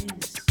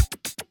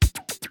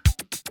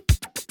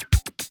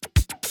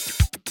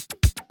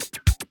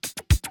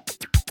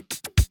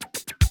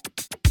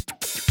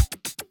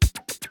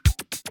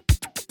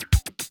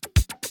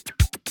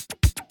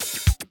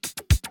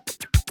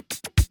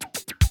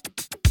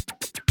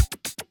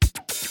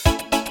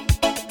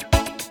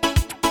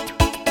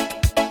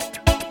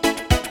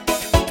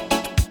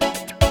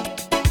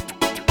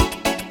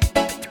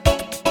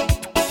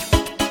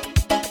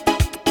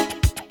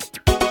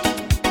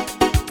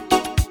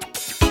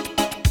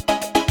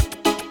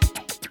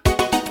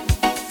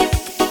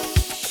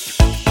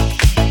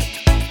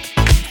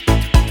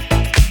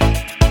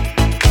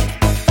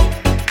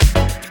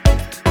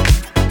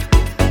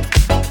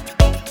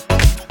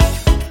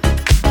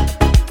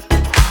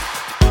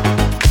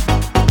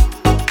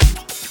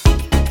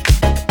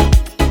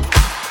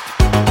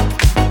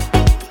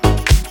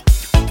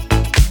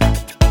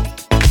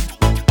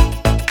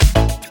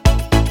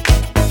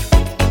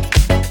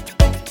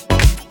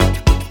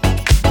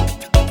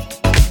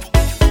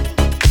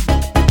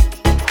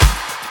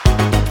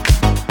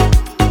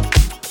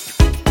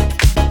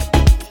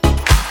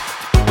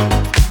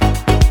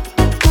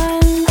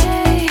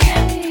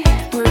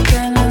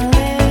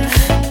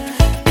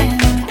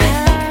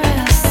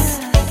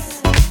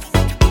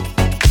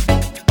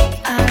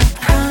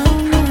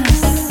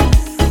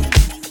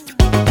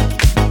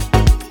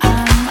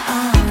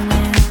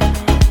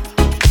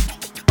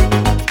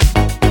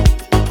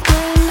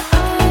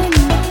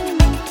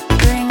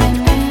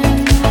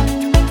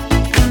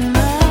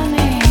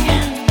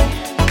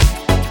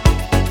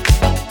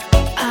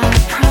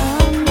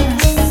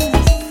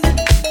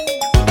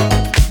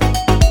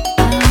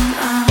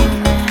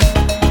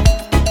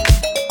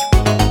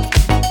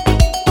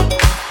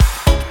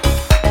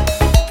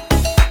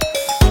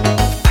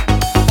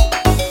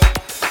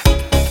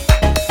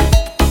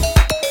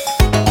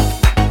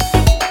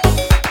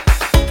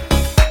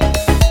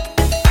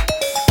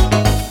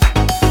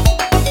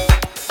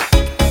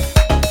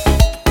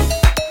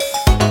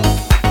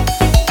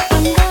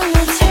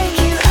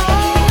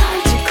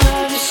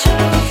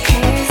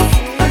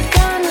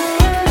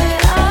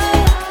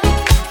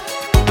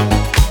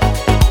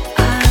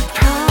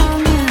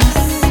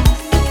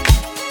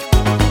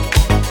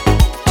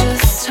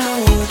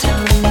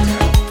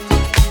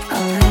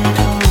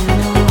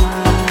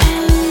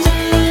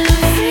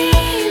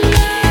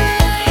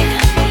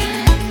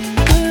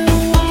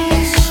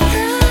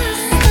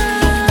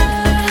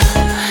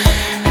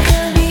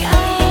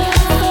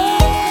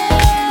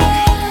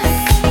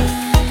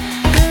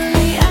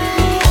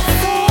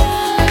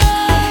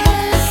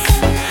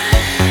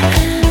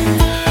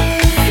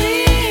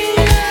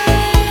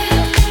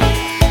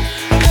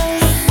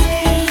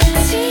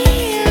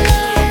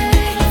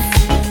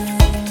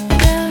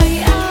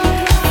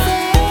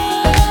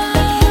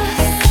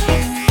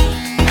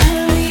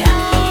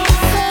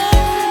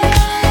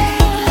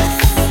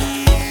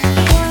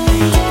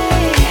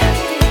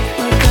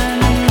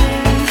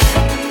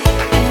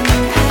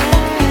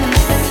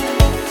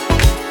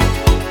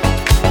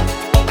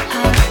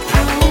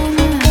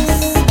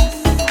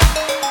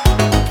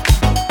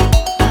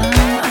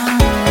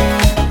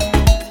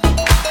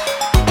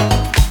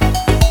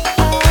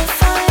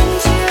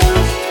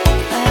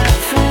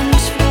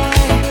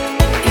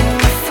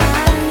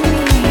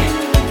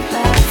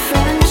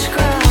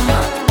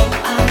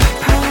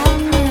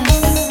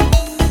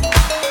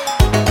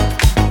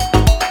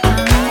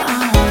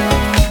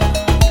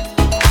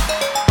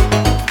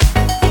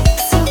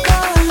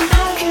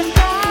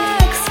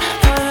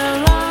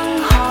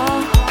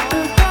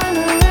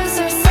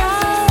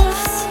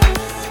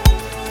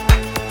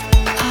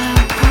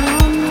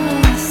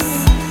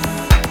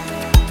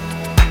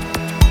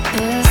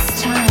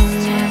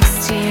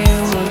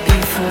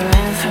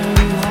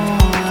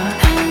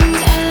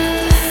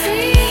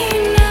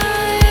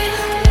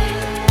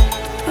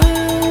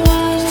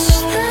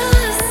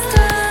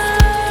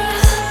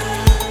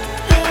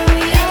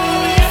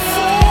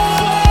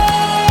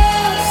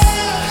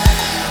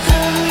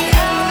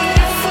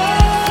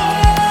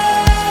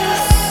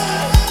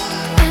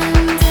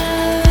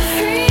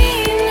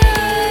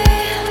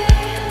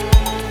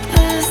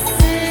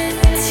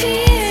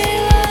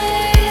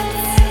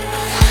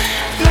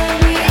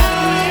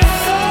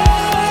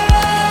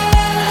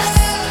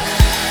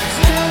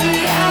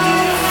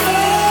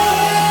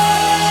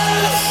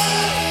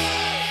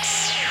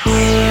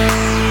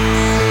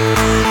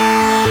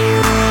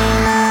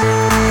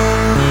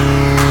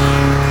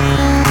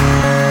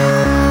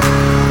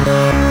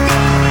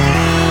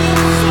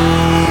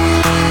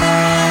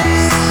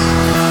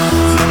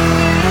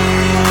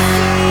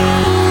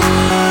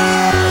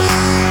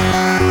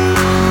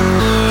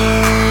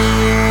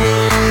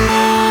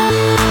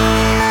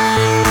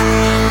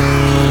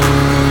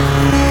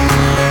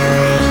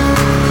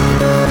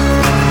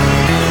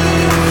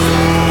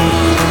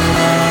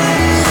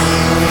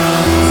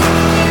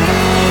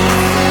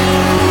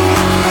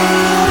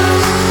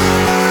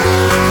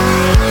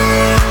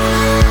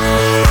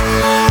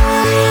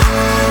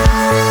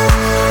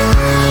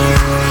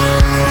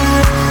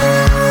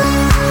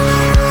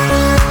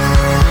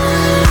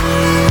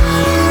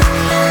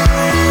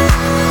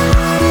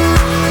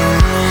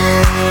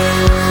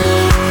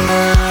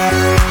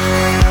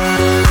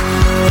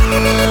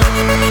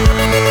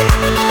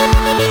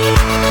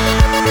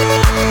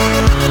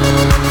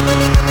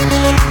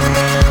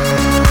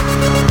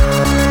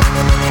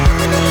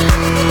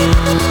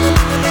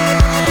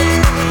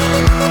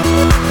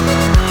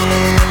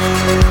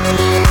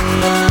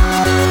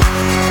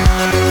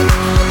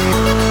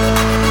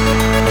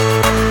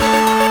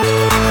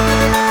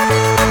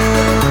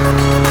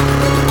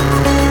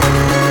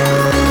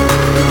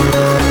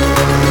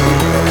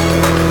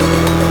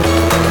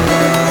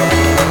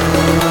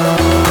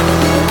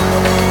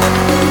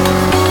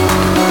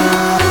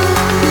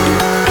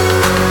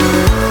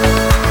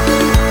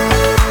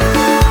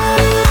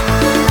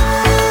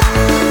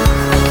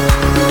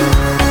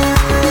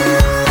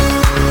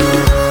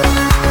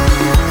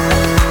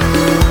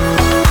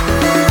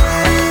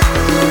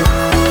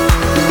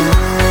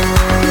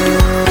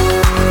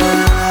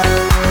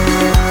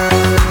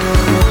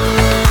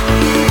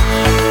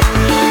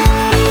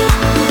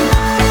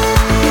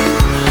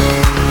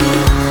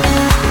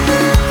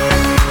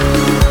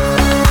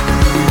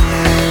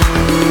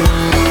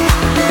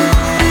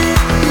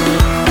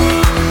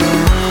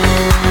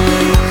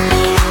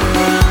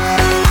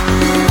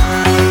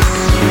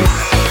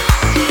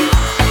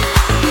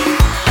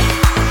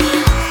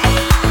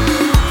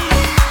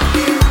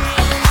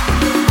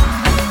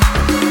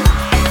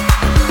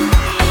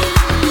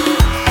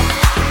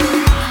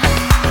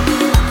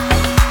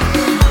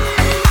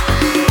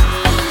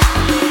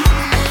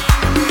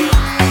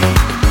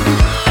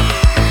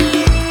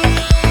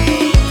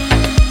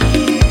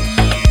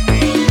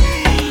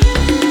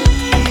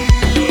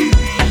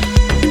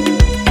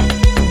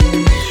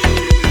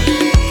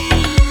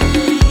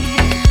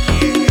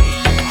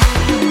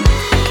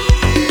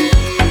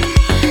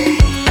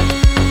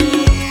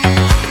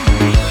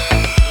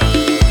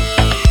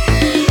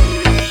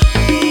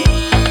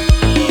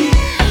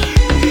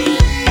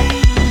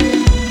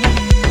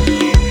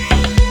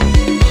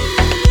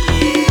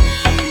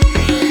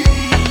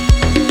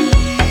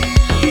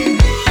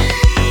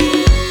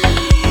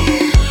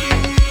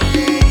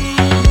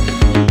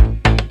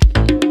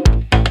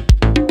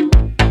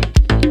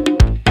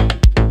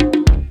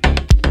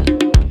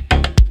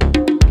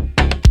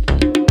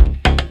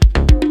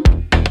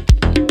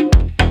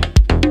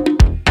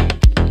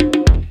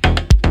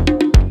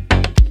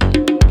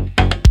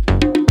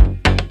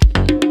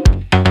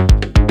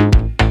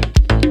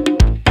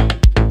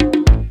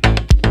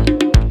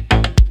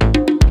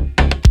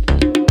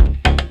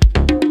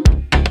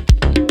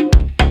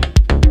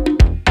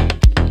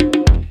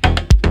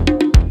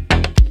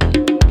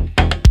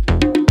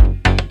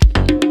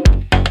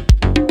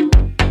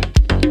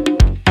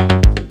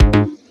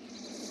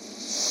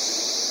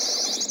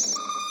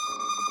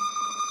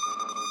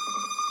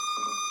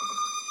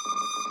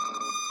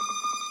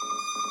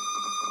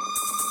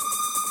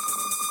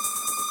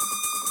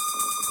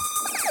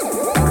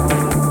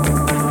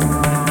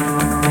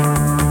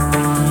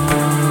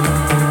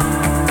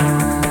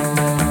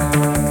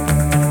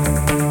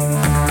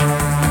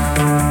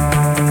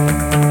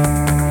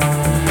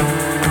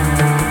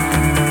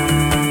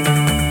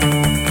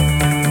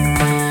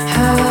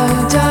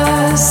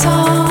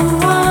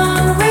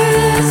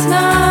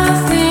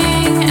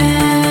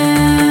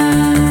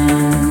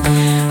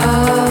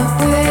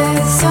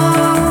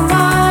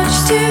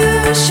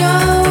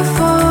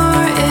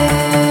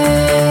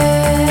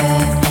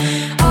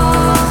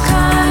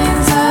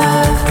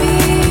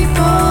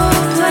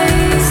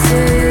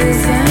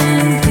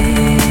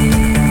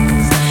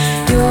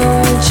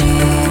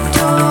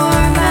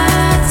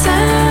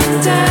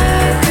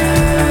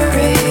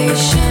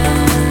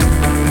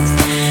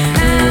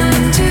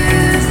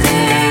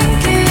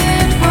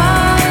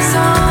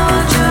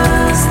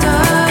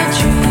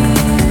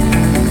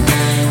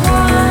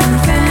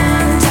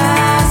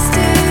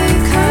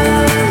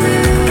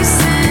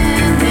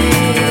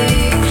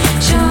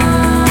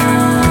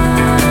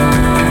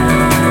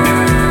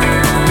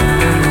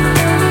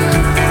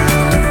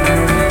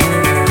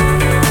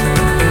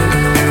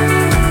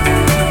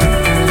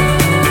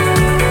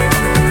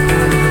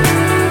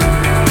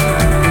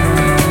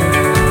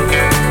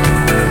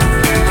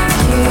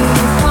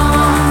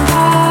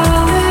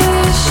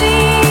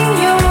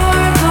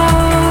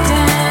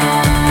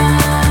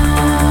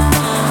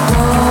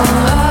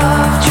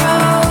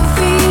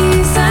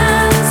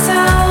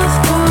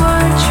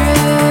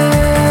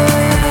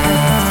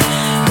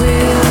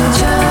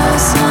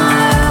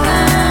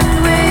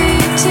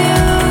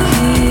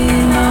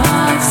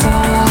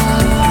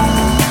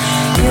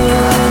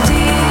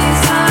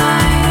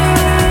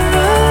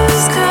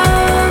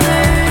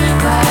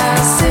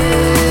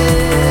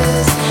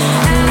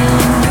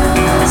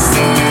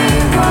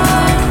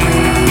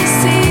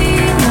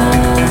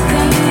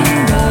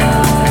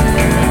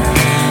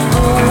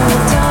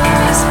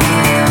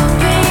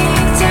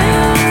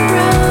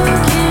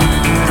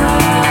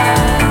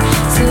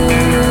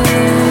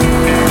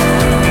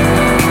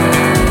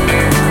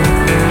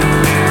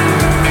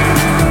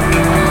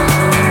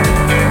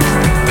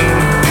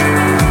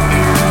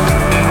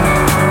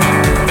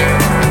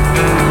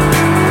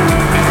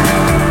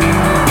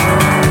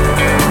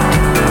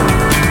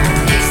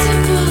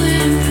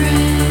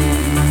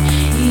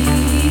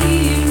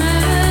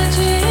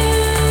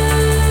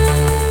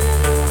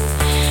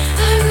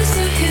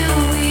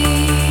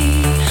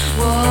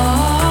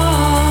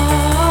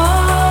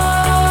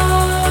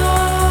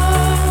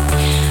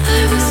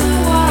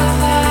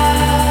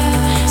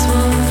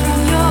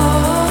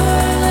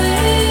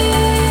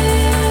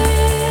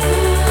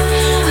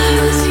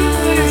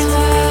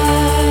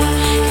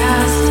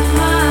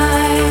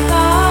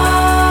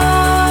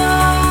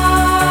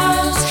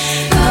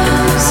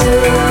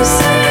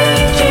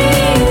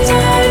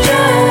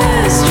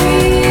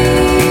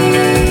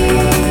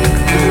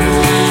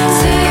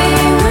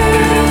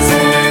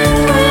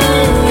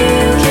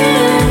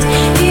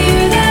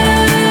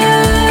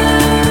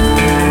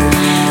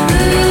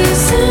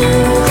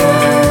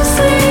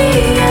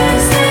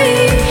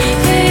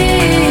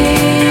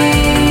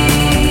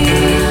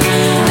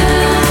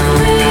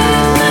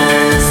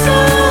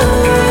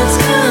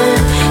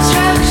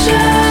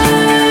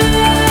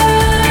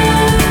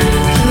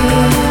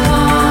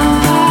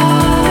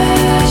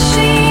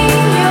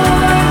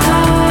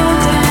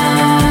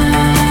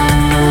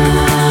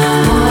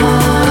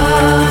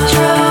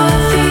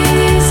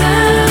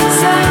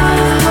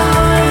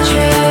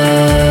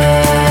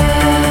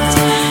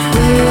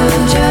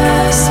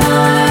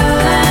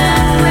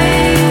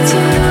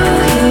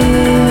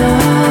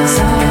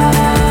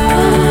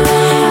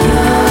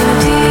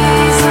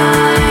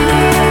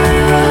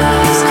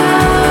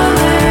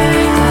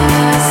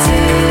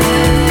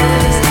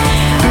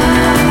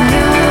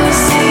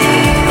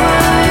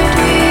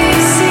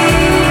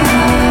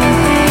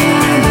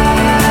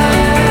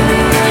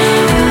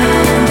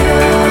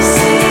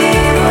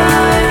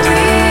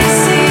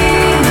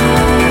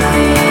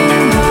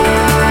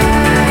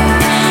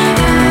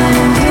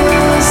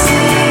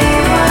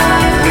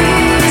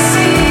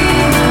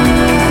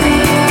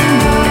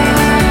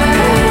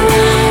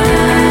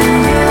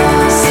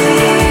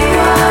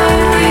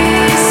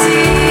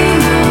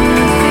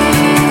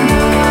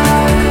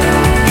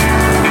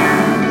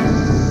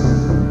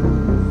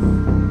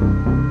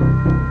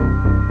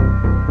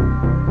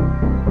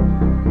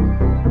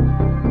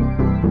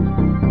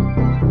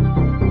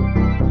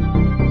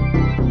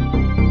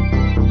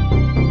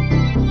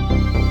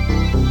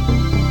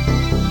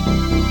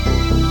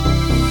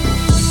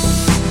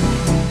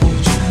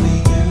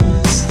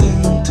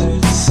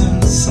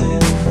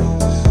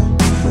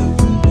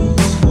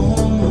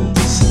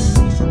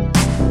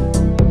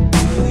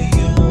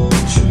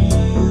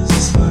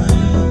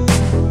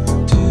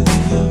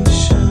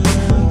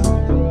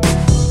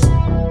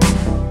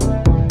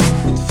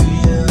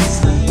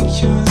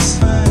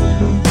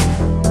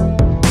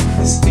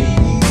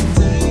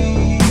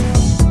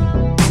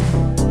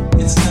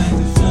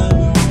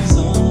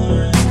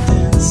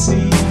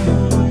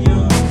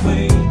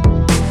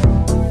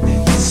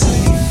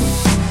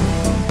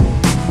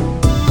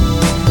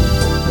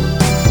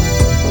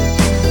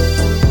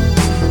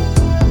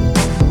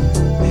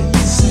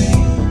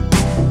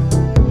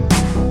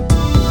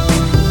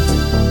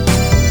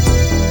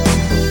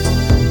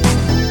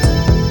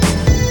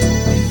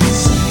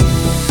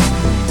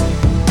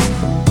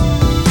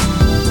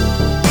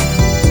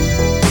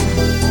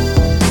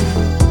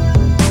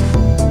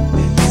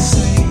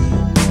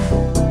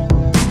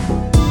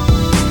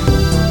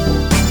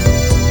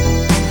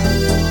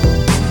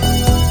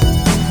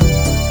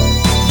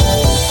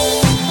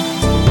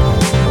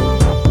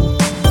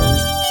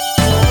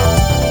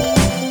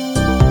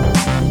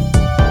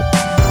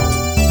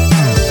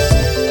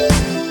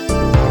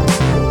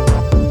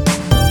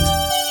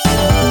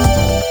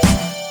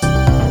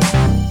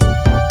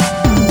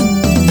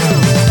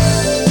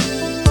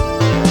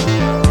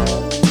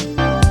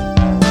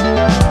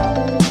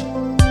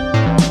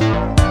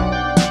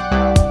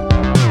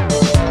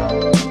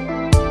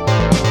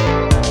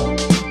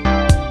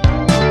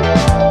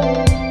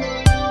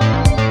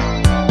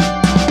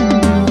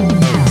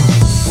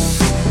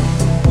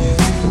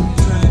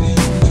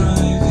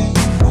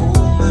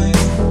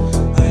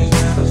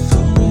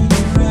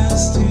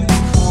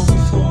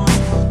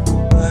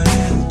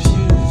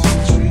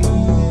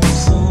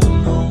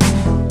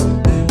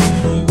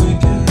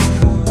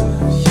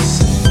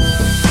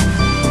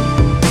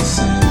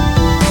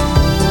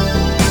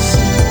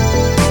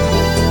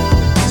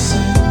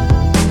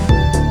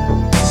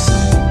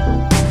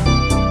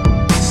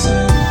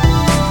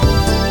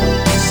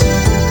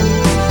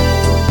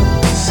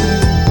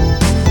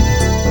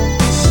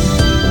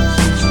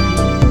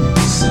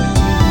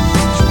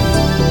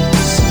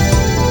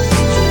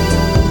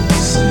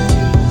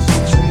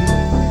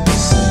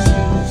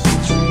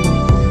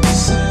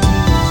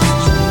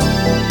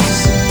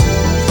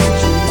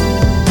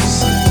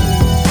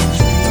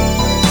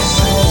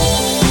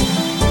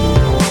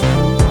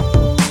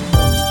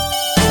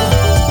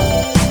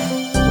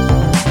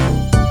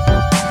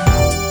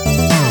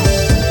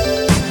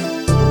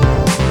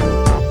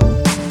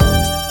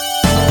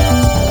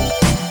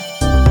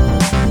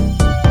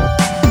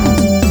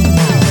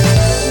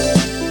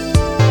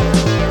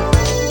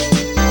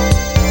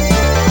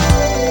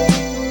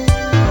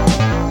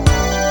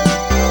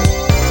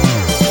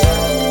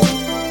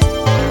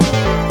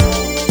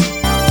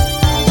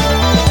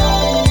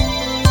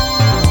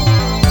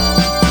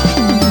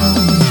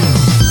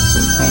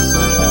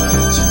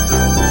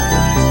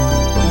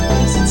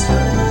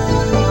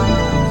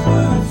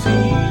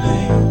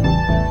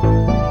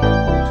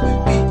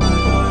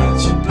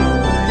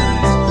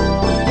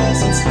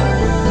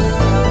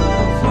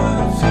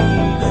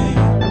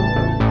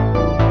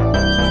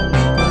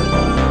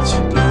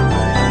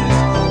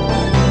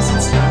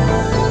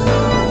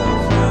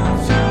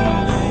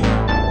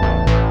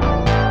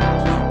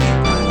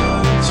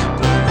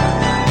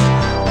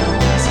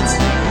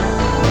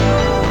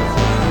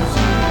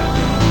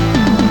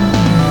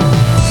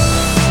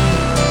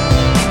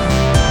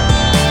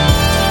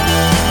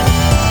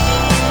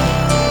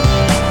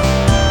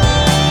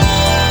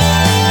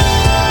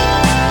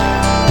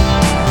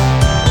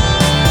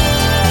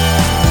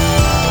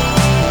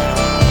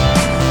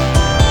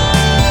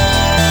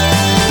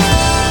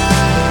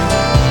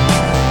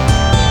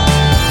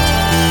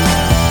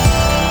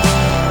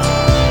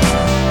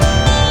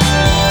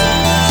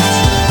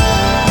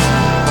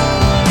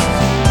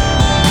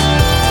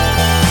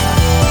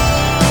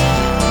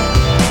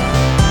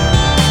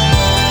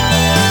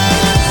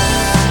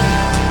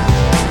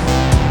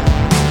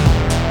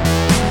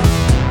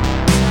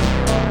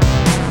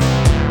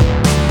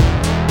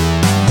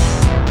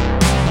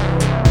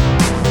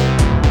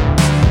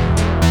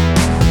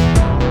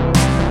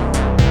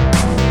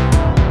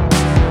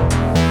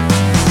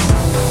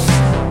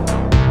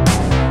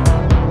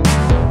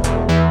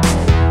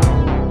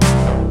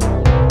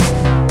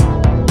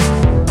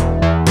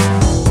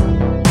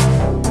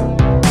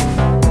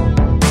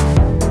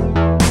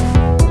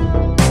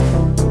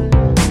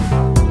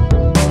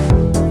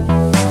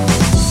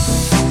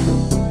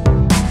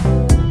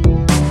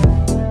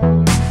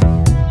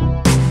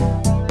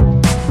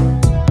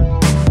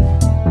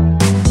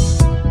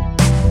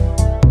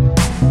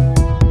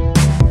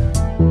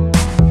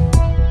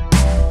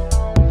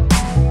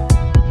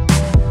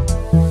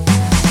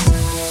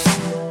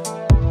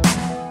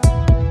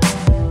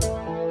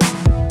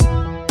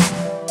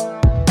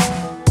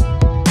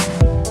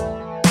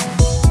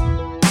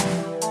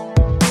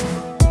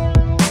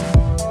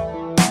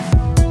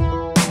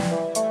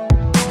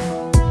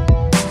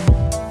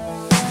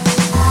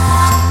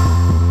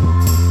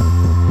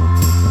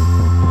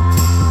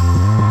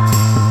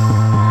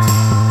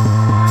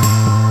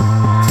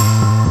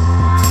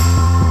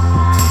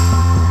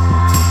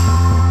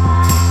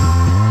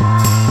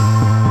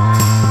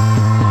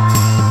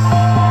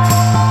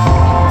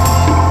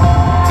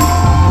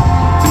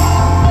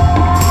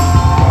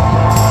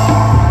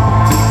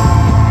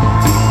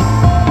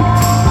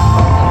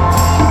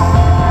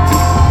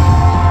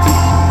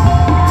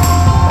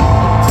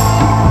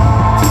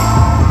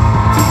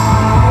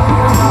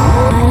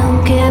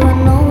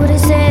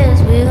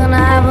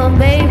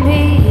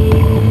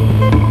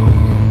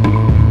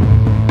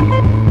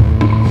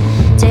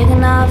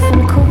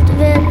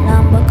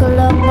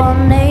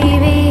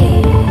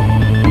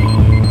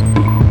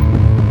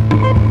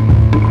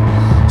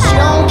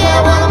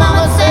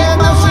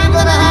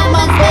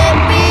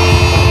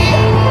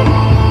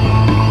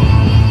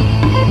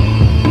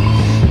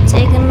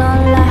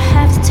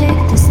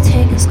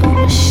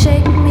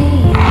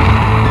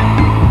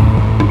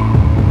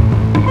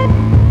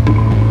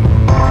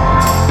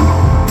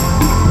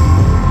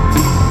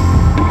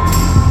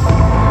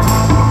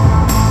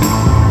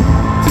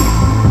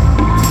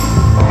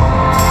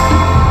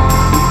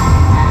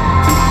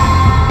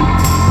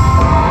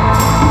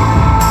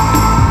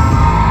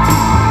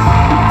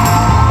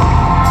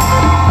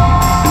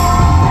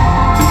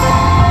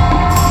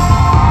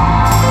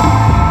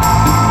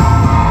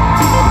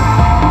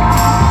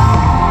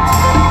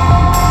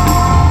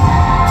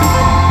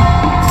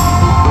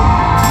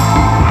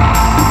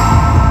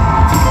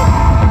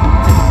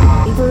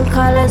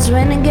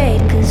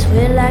 renegade, cause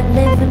we're like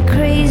living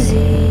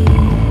crazy.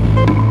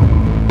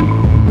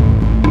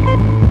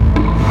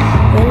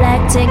 We're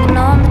like taking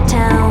on the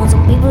towns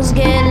and people's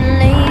getting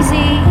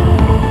lazy.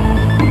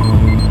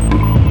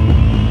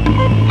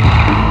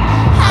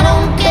 I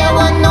don't care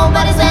what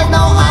nobody says,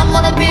 no, I'm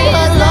gonna be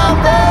a